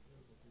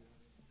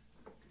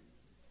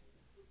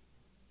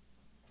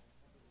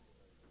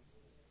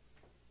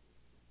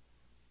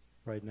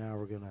 Right now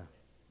we're going to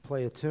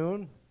play a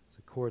tune. It's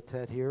a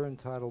quartet here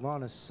entitled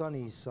On a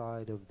Sunny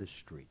Side of the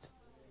Street.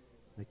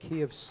 The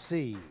key of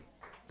C,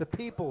 the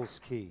people's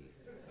key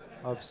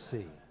of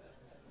C.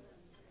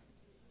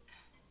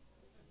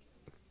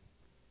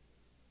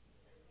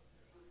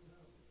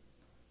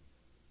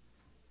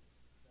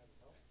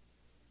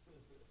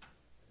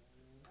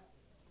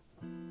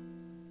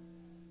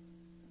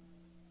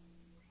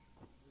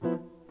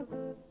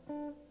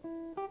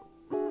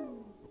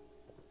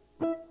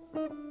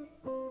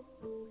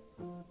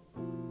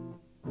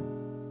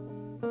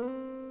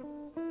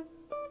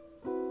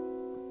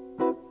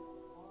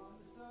 On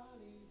the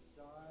sunny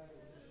side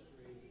of the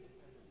street.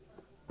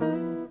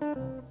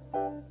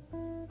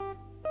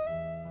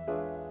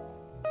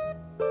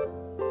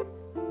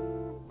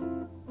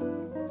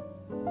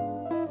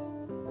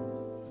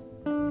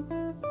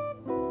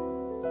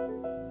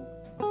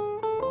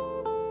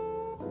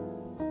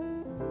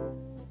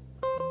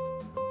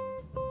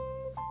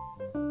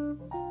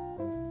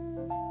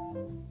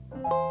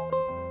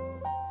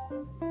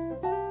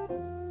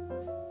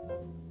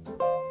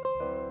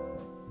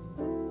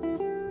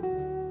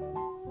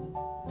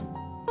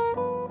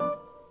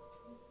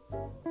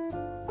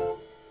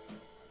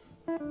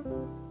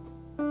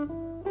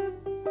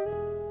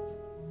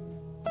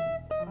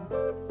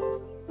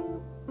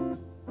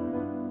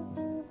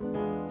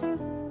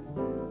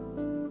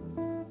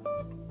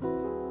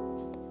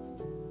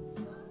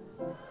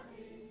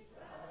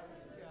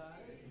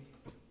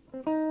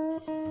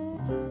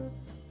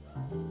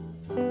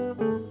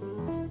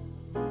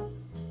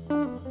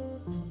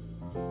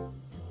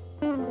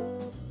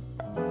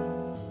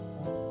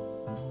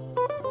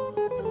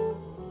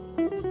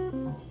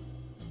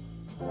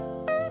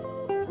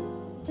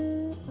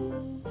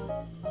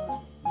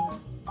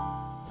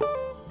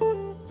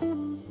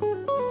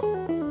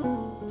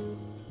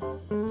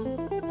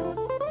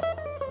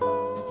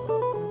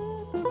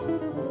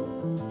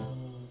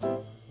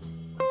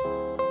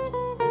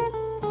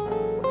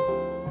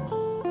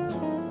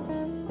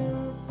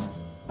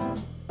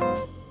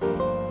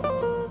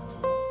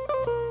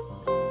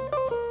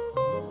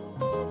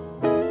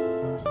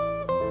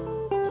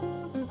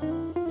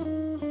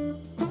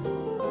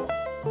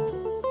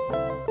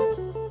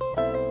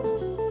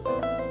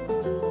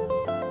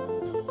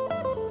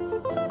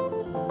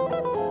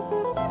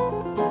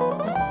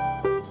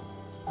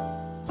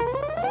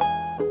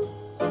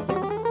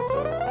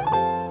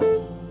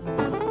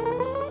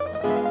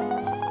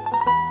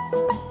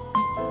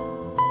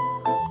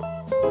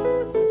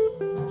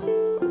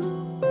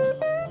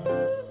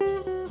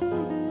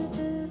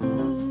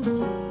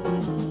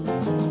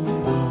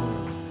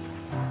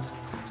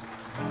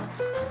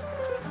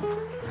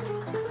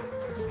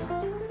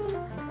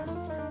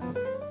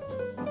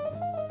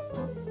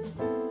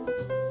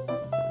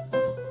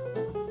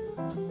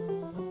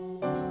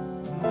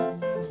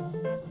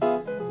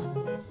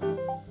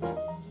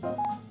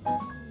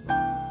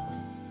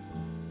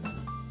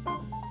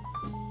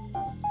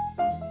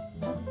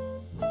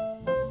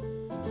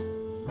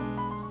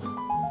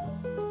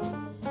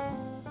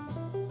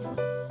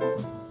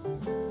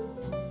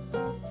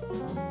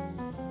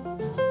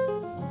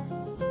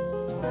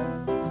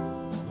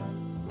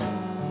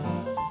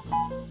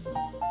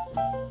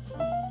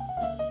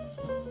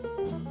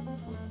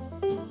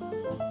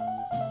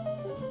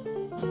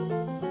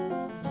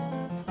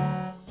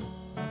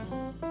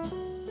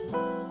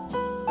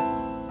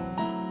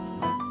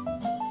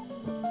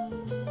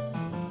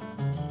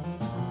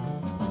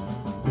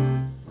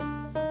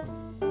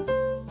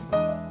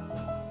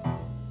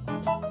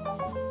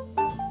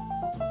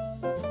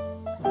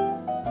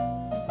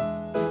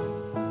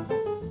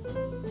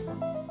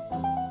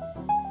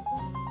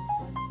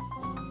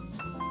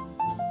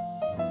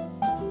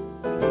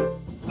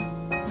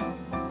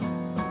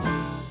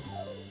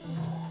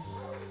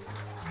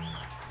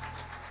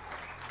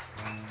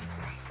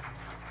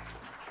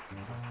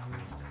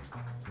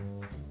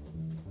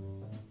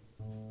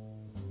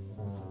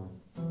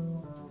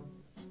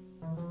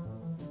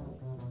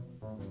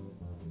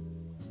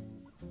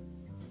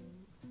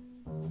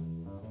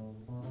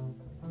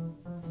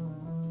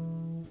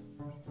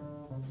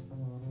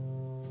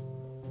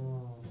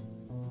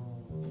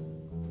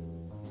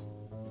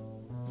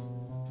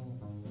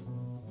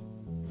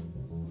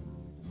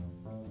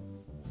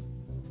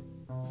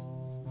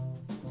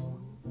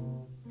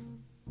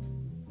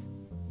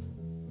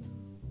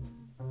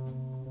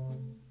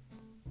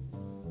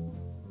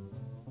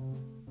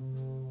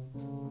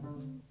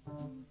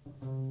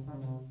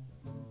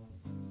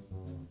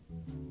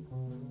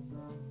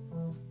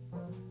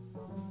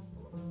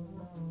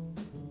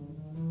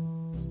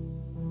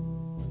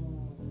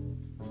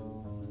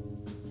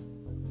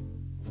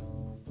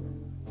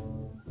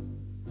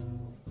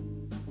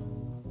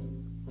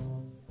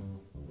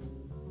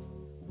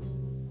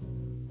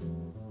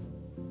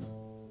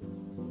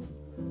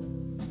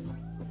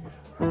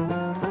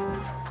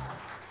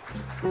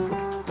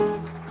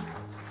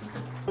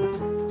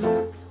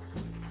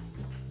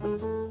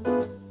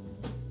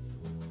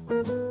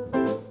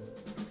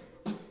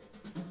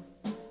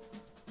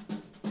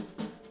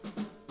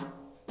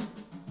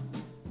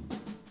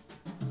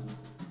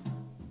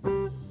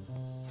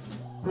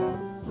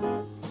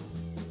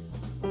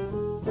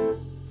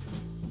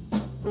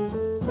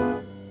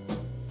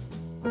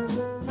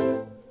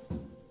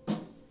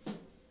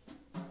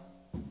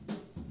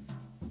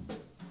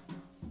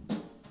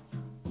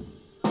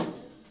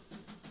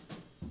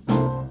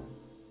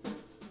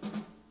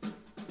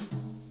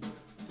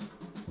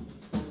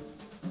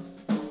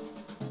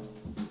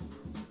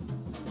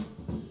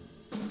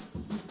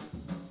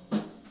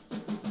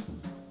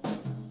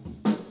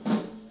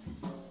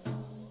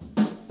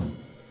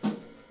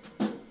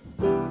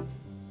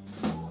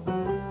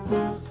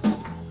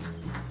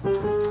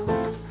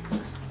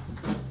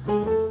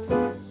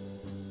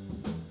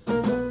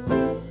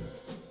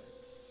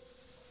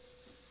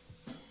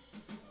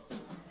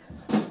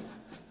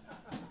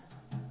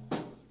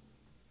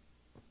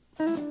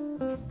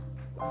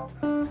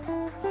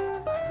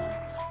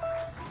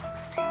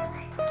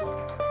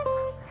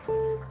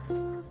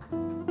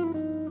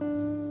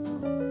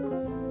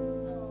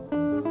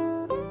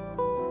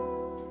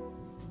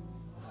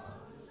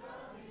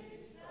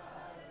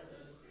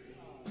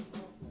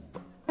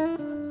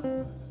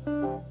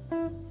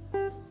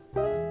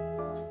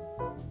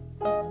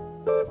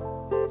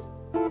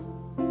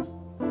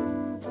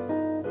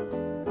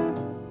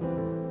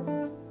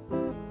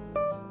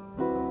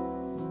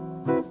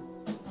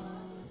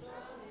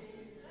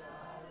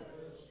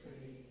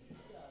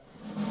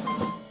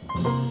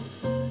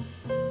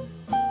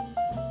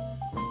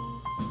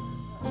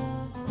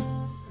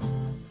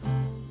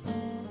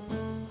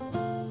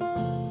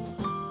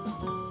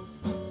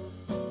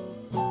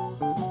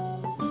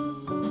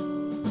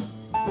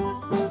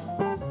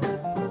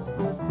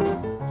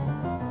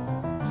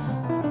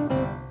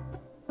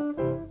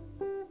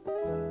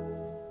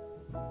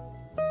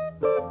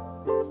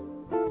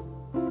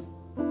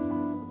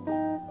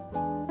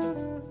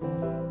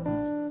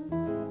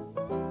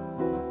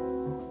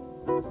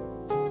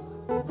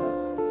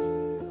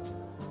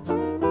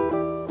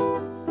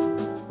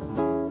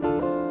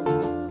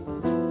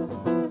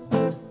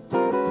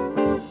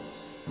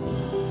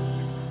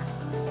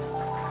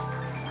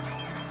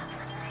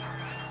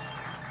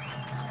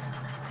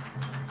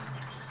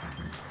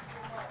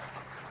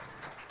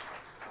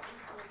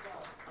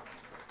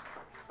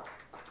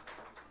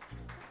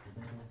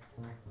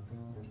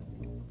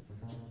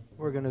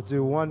 We're going to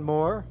do one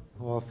more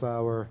off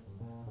our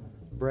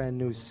brand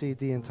new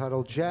CD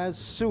entitled Jazz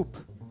Soup.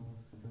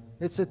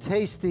 It's a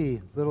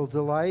tasty little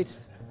delight.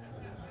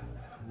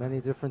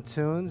 Many different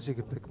tunes. You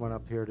can pick one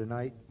up here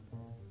tonight.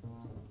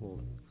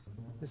 Well,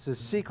 this is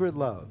Secret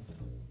Love.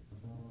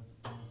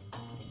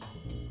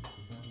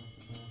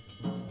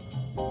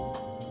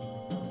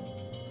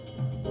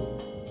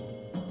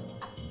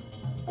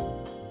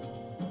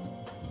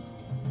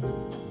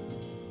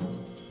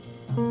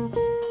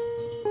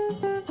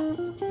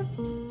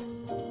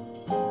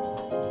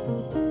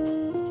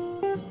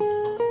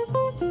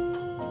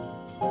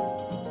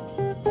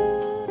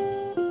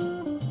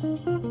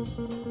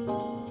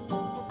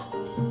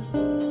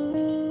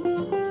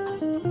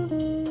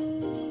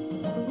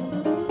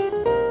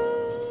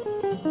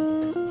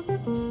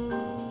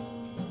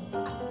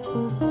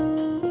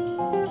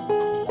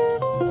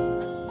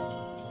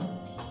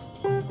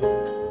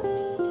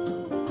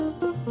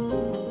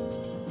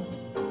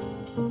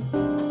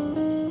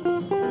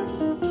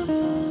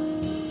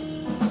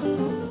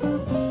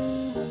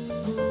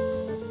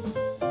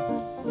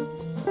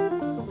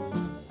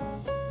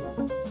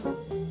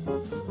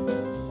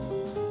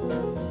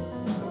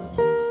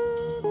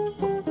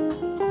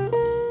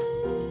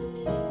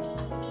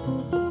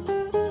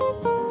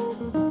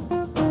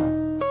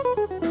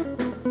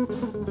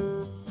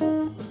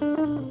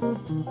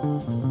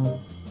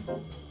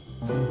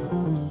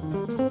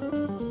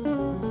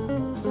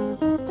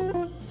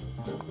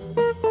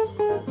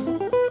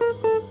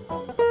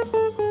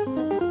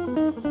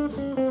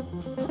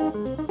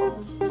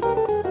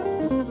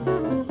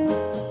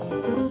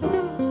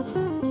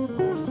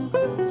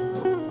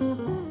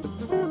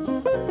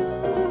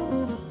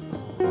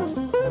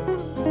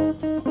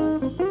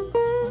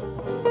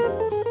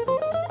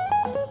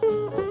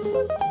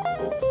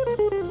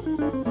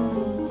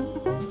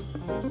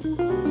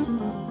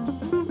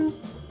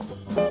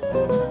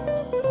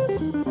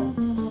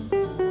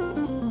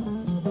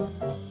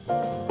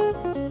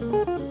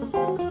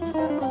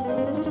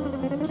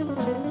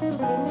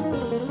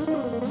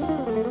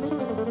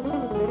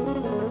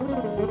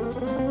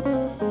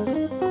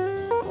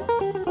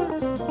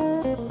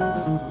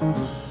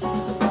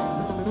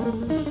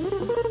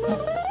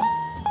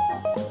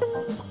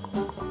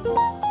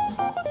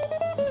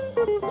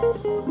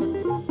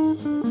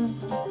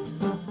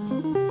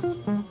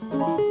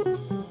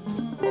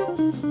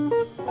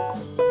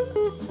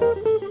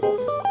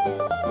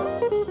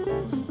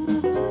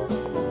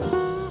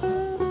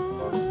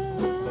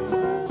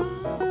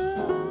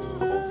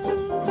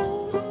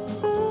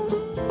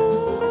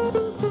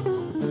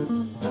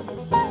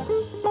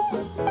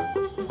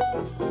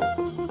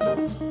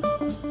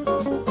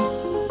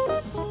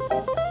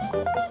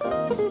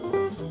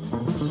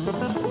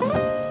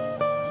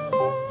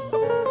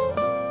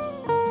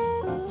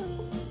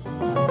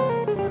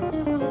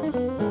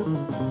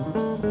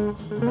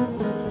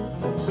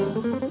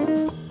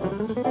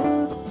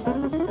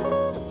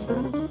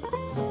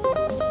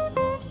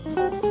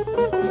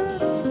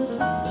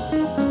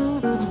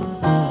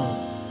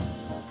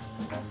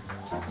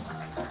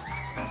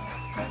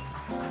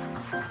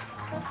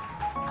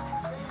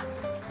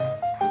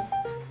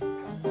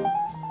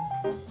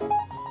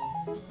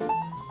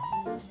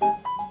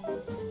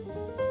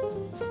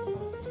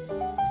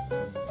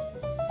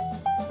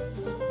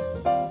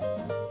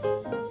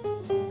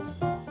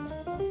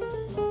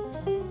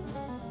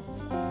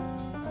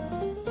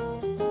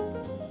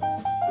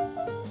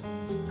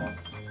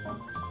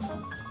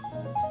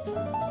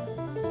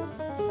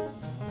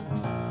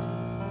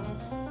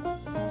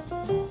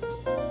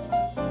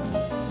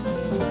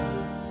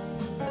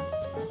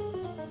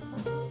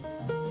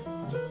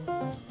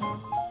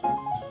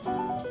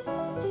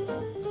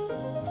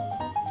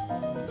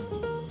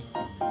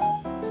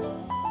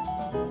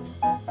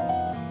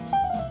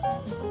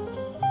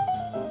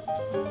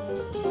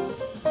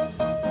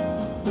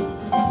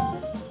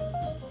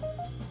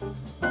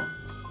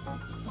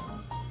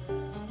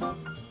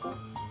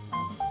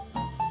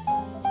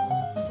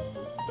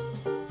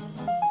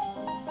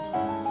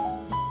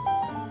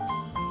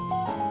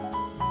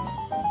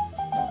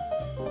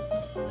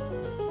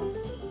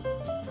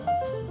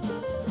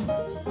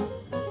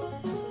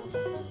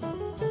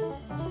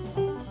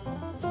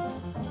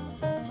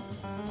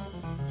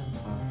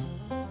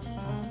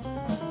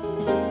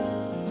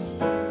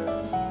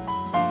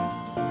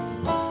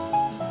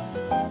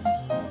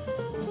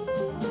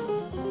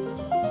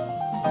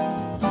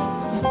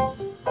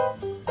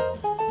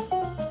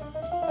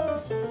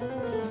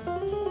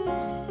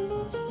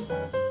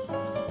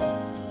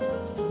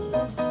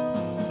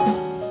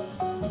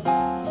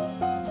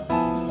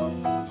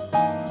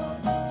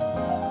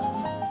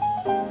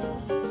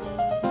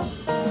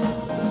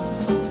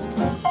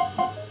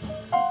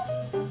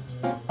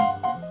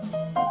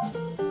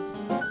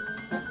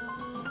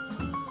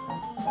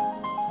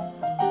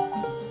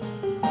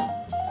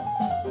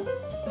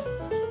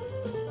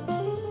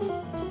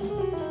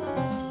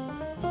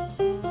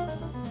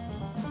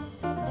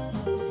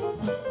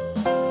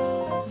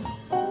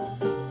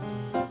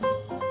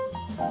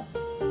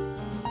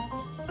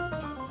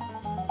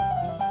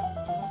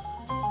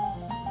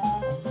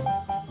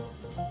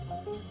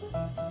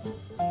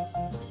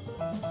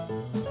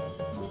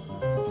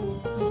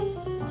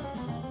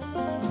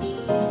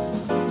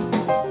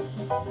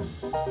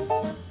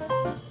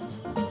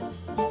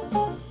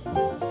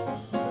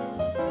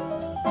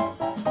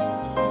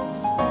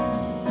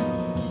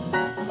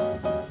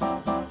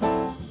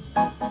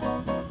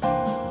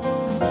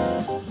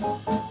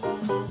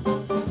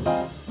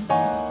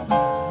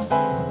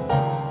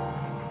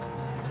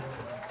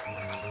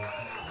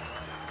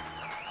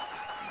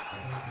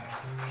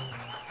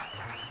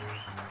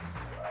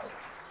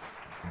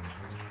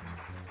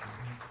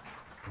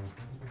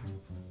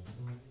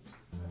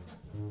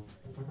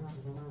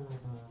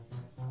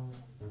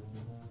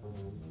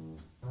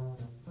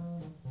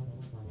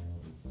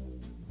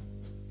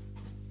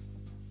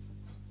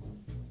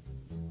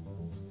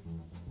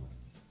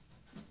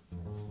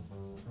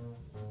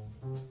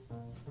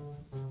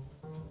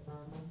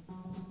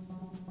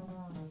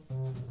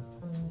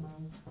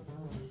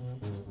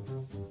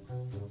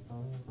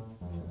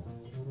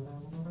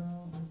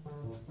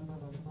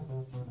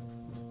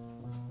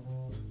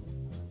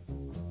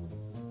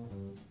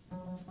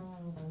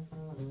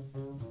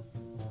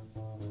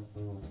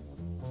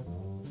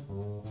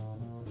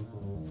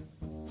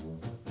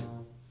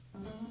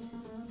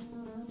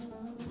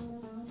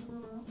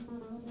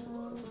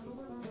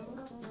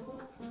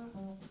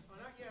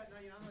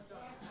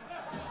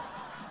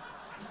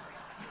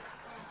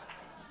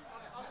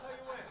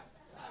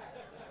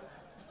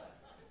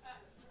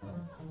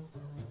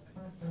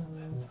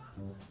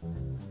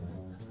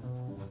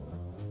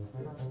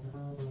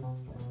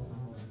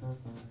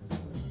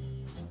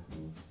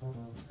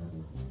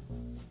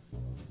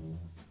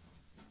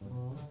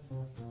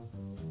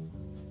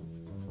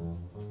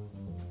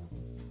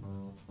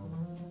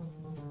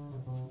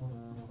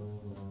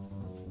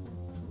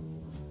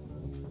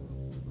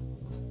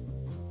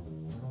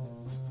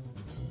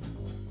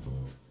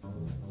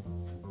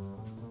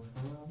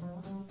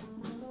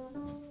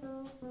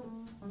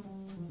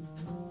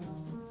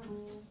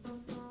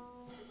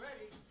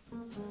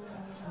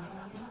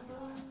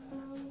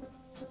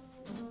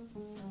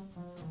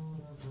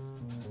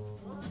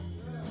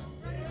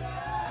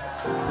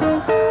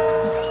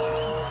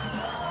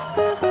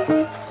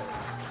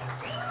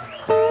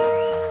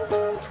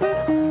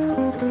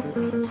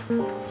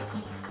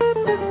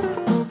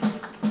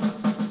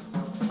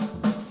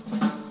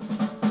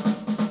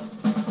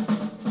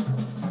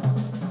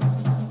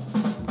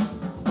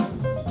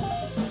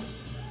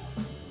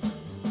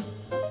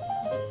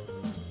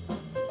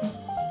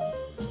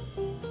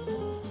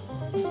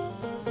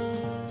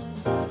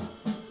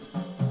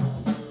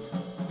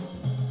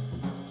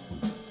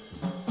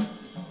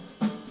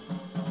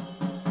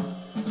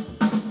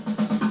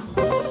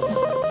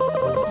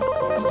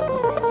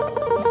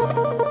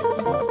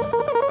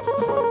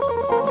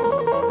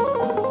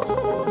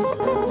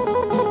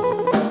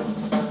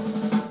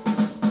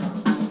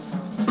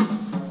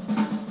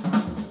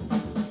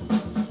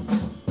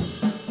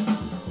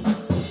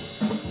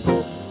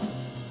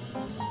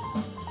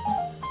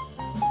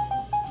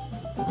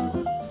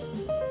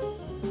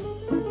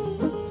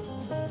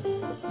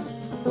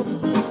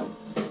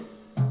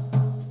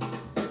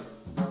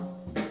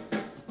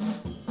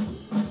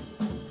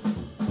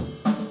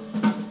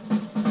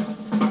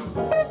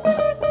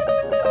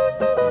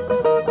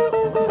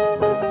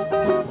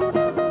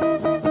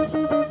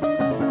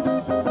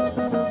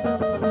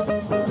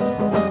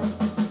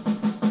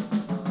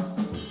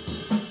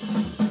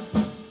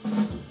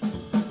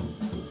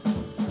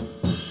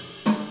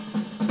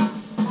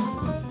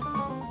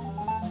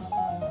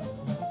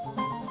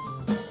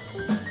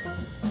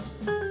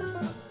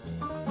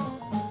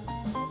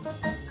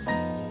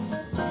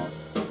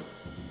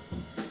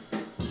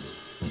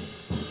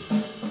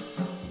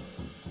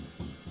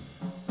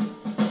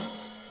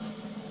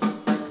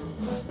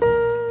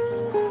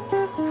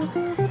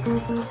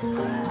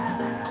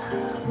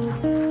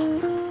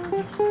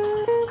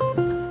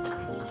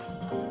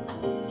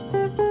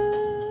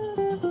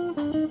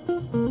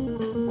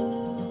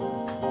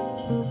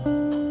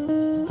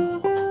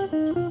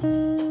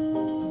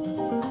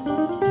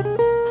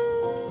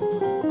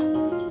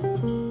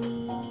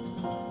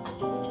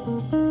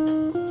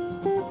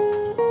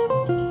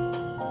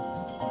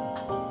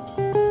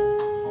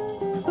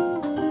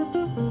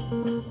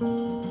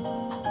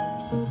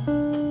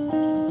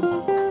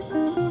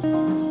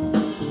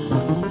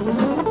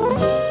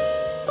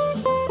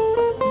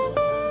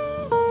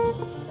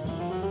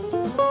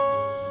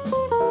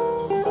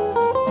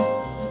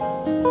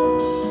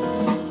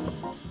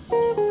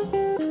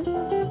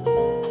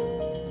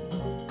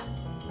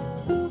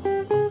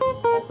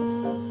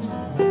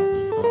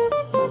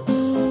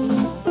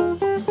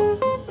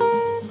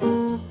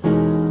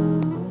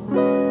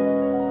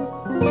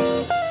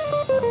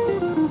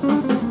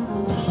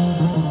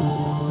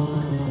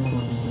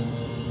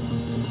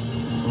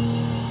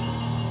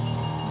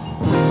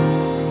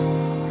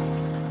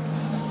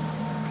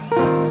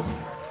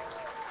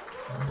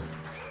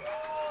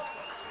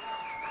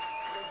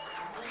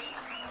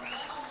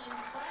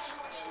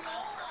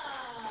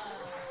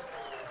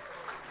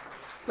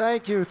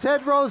 Thank you.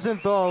 Ted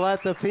Rosenthal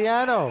at the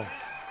piano.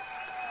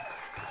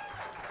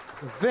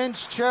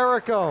 Vince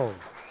Cherico.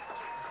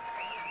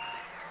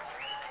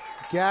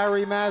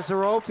 Gary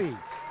Mazzaroppi.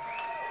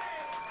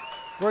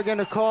 We're going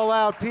to call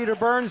out Peter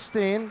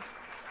Bernstein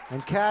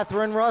and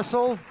Catherine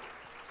Russell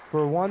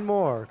for one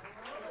more.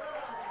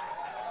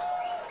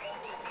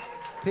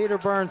 Peter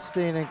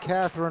Bernstein and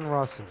Catherine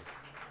Russell.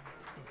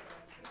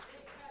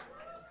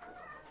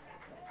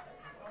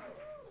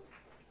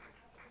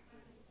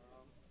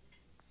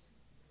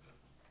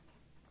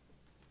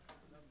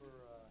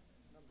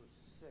 Number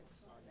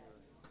 6 on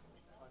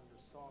your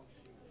song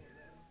sheet.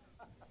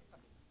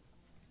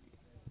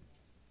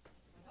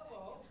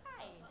 Hello.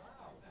 Hi.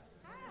 Wow.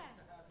 Hi.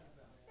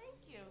 Thank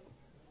you.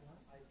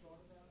 I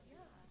thought about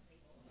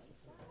it.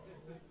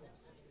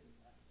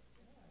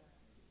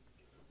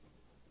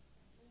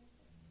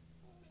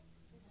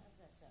 How's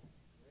that sound?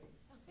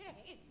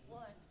 Okay,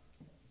 1,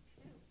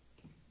 2.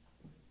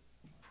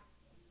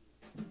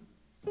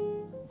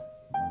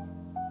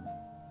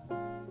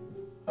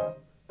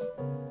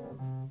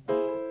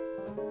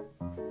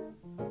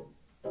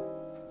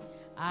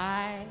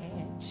 I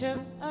took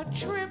a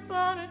trip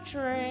on a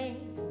train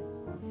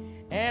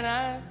and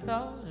I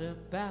thought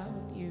about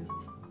you.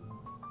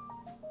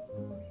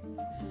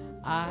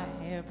 I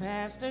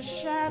passed a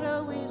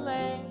shadowy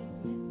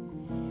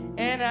lane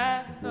and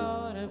I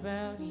thought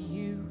about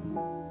you.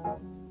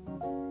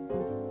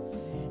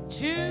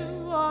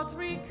 2 or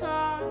 3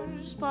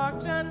 cars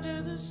parked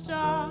under the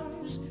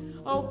stars,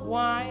 a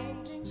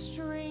winding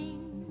stream.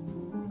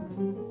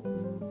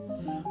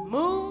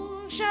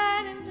 Moon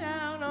shining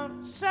down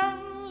on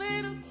some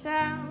little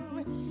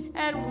town,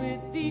 and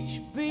with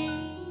each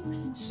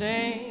beam,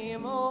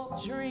 same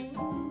old dream.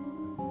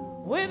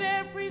 With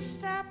every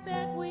stop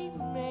that we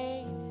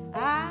made,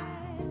 I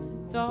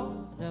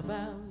thought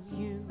about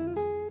you.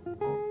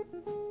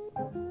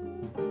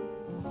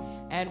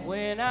 And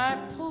when I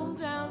pulled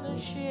down the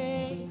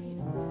shade,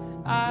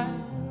 I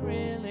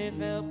really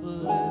felt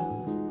blue.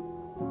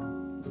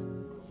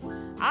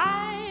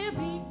 I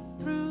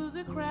peeked through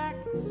the crack,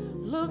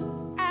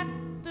 looked at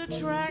the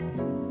track,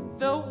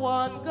 the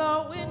one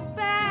going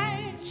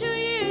back to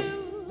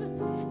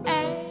you.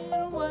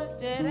 And what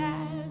did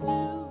I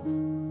do?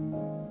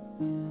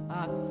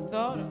 I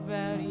thought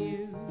about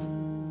you.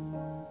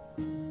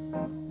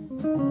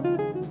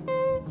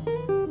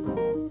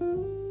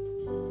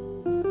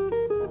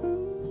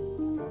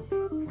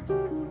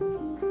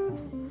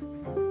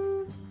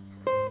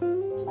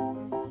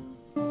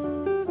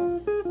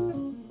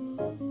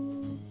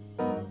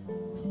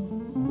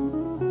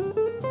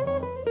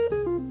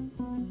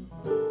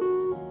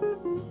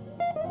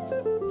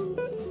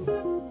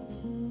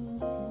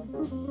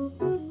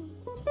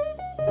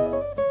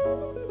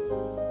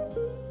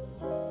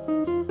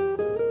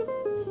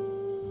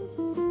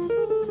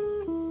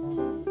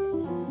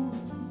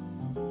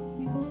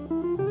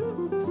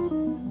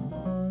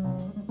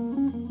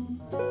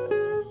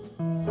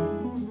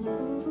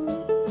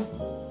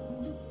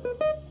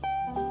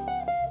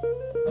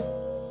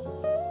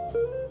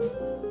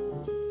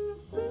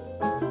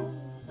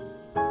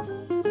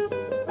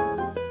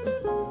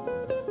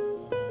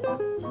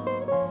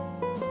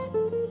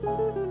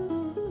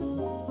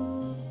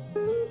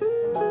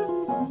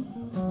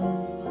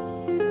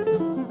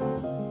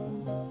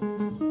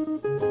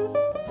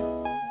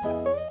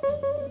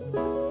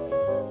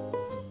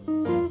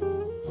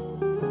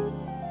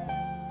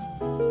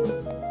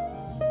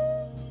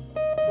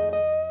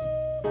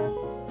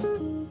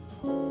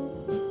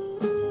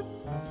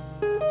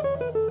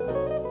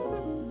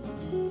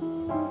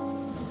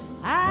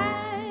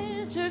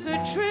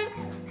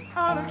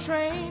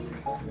 Train,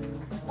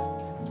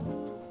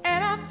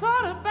 and I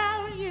thought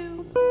about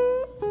you.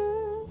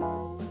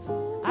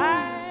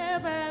 I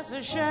passed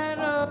a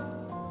shadow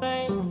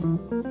lane,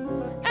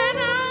 and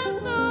I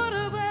thought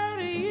about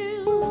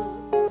you.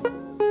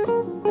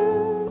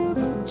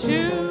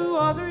 2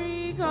 or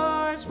 3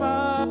 cars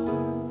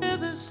parked to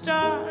the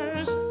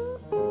stars,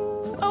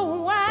 a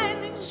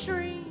winding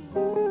stream.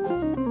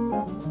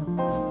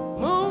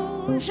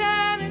 Moon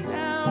shining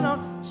down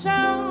on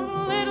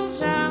some little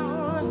town.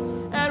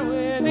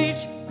 With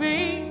each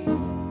beat,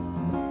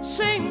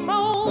 same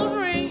old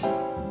ring.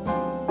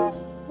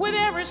 With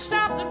every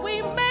stop that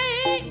we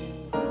made,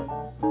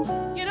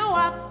 you know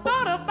I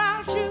thought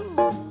about you.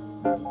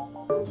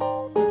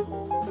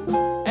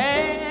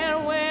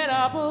 And when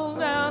I pulled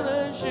down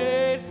the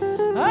shade,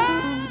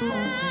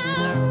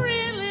 I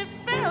really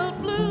felt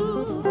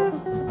blue.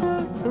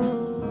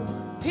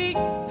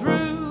 Peeked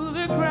through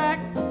the crack,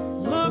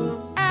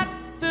 looked at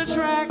the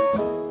track,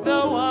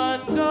 the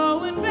one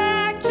going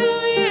back to you.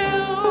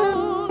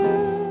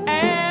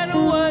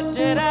 What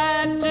did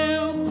I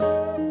do?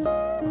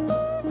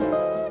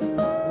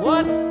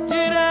 What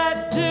did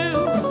I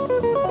do?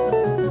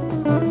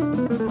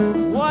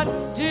 What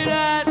did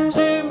I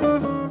do?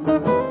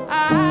 I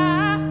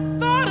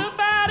thought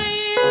about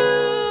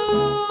you.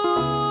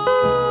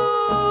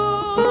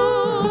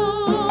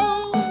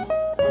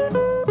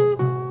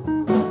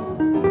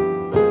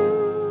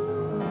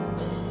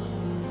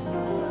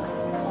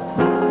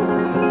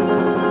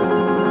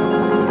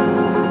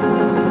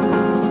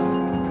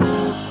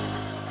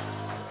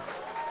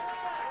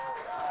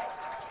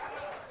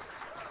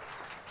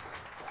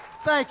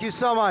 Thank you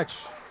so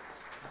much.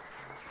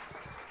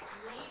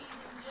 Ladies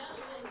and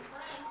gentlemen,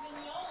 Frank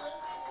Vignola's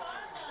guitar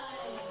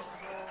night.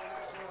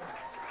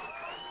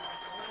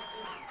 Special guest,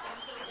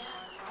 Catherine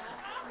Russell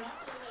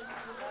and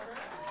Peter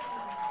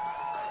Bernstein.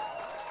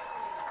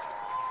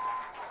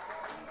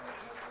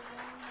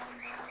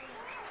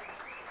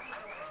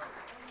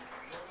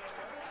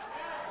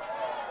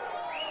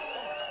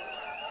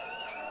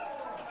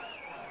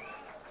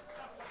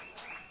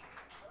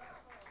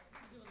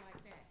 Do it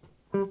like that.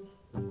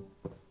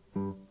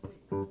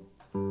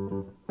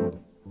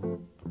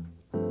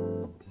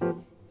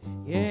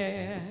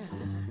 Yeah.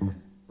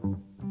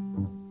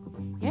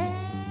 Yeah.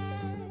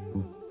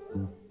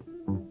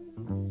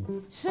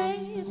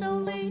 Say it's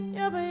only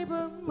a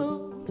paper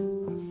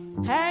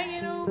moon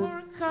hanging over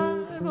a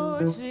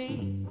cardboard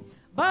sea,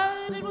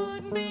 but it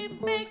wouldn't be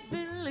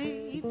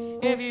make-believe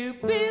if you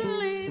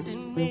believed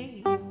in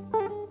me.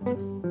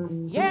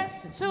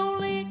 Yes, it's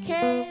only a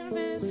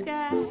canvas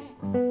sky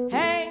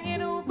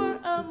hanging over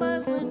a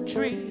muslin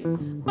tree,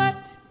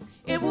 but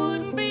it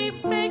wouldn't be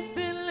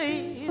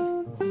make-believe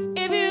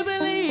if you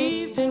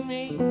believed in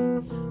me.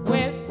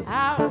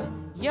 Without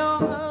your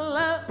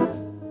love,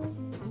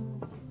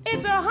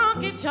 it's a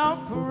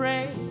honky-tonk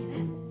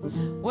parade.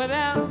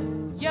 Without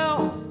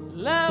your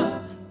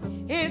love,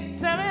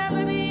 it's a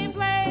melody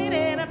played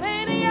in a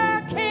penny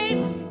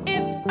arcade.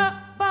 It's a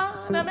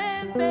Barnum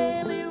and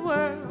Bailey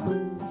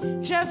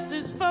world, just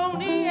as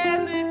phony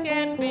as it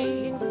can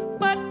be.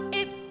 But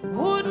it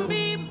wouldn't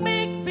be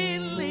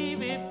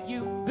make-believe if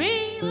you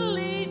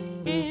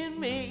believed in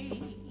me.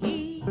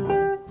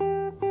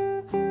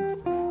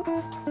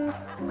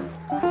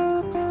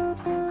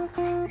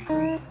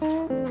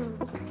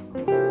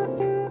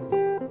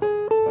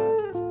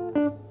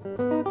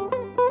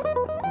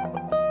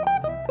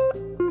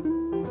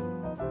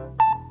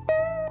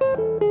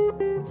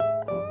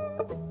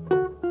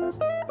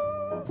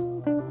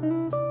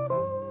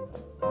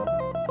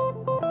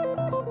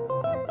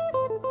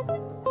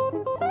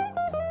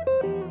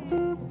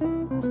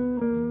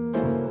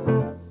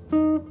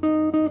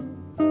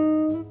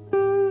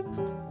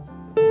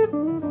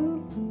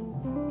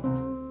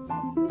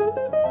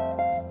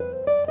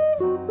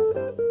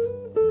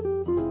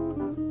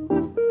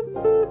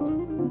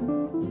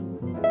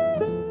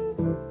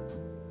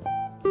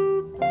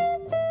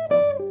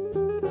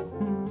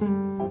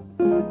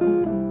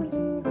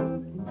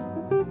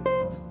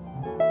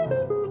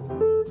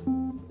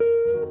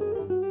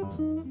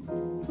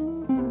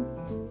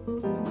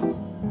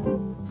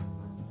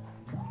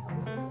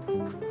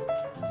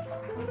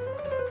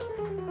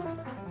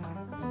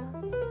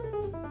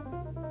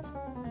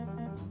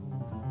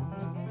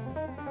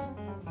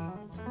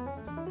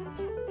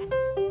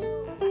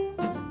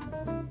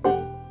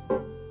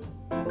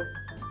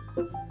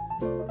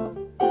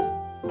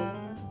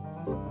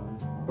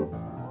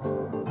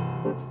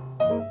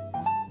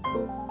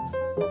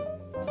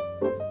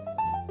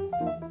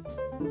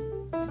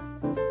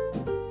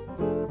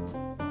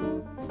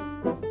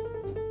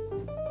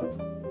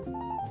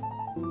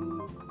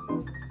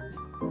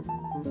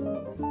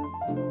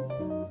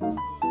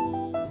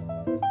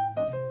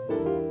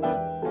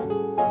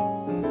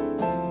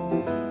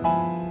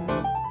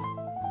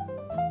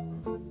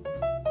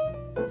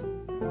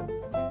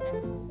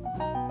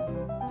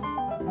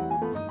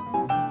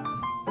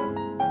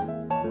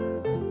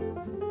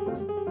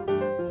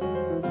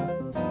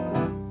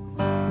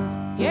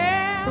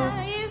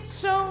 Yeah,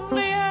 it's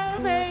only a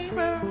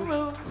paper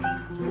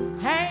moon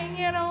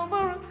hanging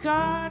over a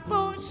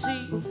cardboard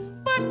sea,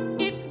 but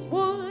it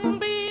wouldn't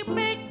be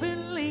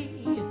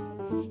make-believe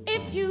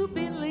if you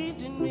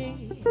believed in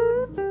me.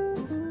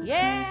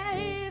 Yeah,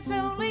 it's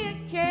only a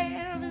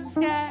canvas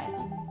sky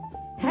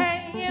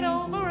hanging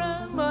over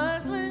a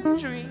muslin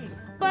tree,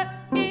 but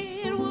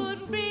it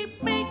wouldn't be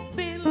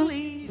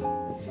make-believe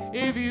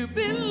if you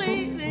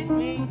believed in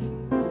me.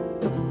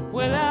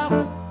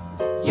 Without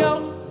your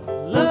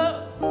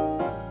love,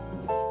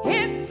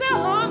 it's a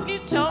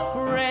honky-tonk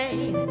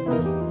parade.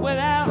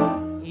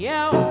 Without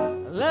your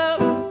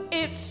love,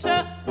 it's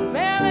a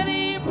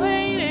melody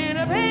played in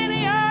a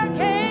penny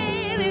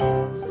arcade.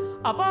 It's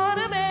a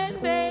Barnum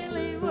and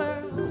Bailey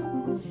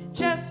world,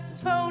 just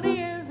as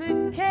phony as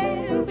it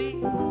can be.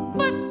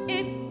 But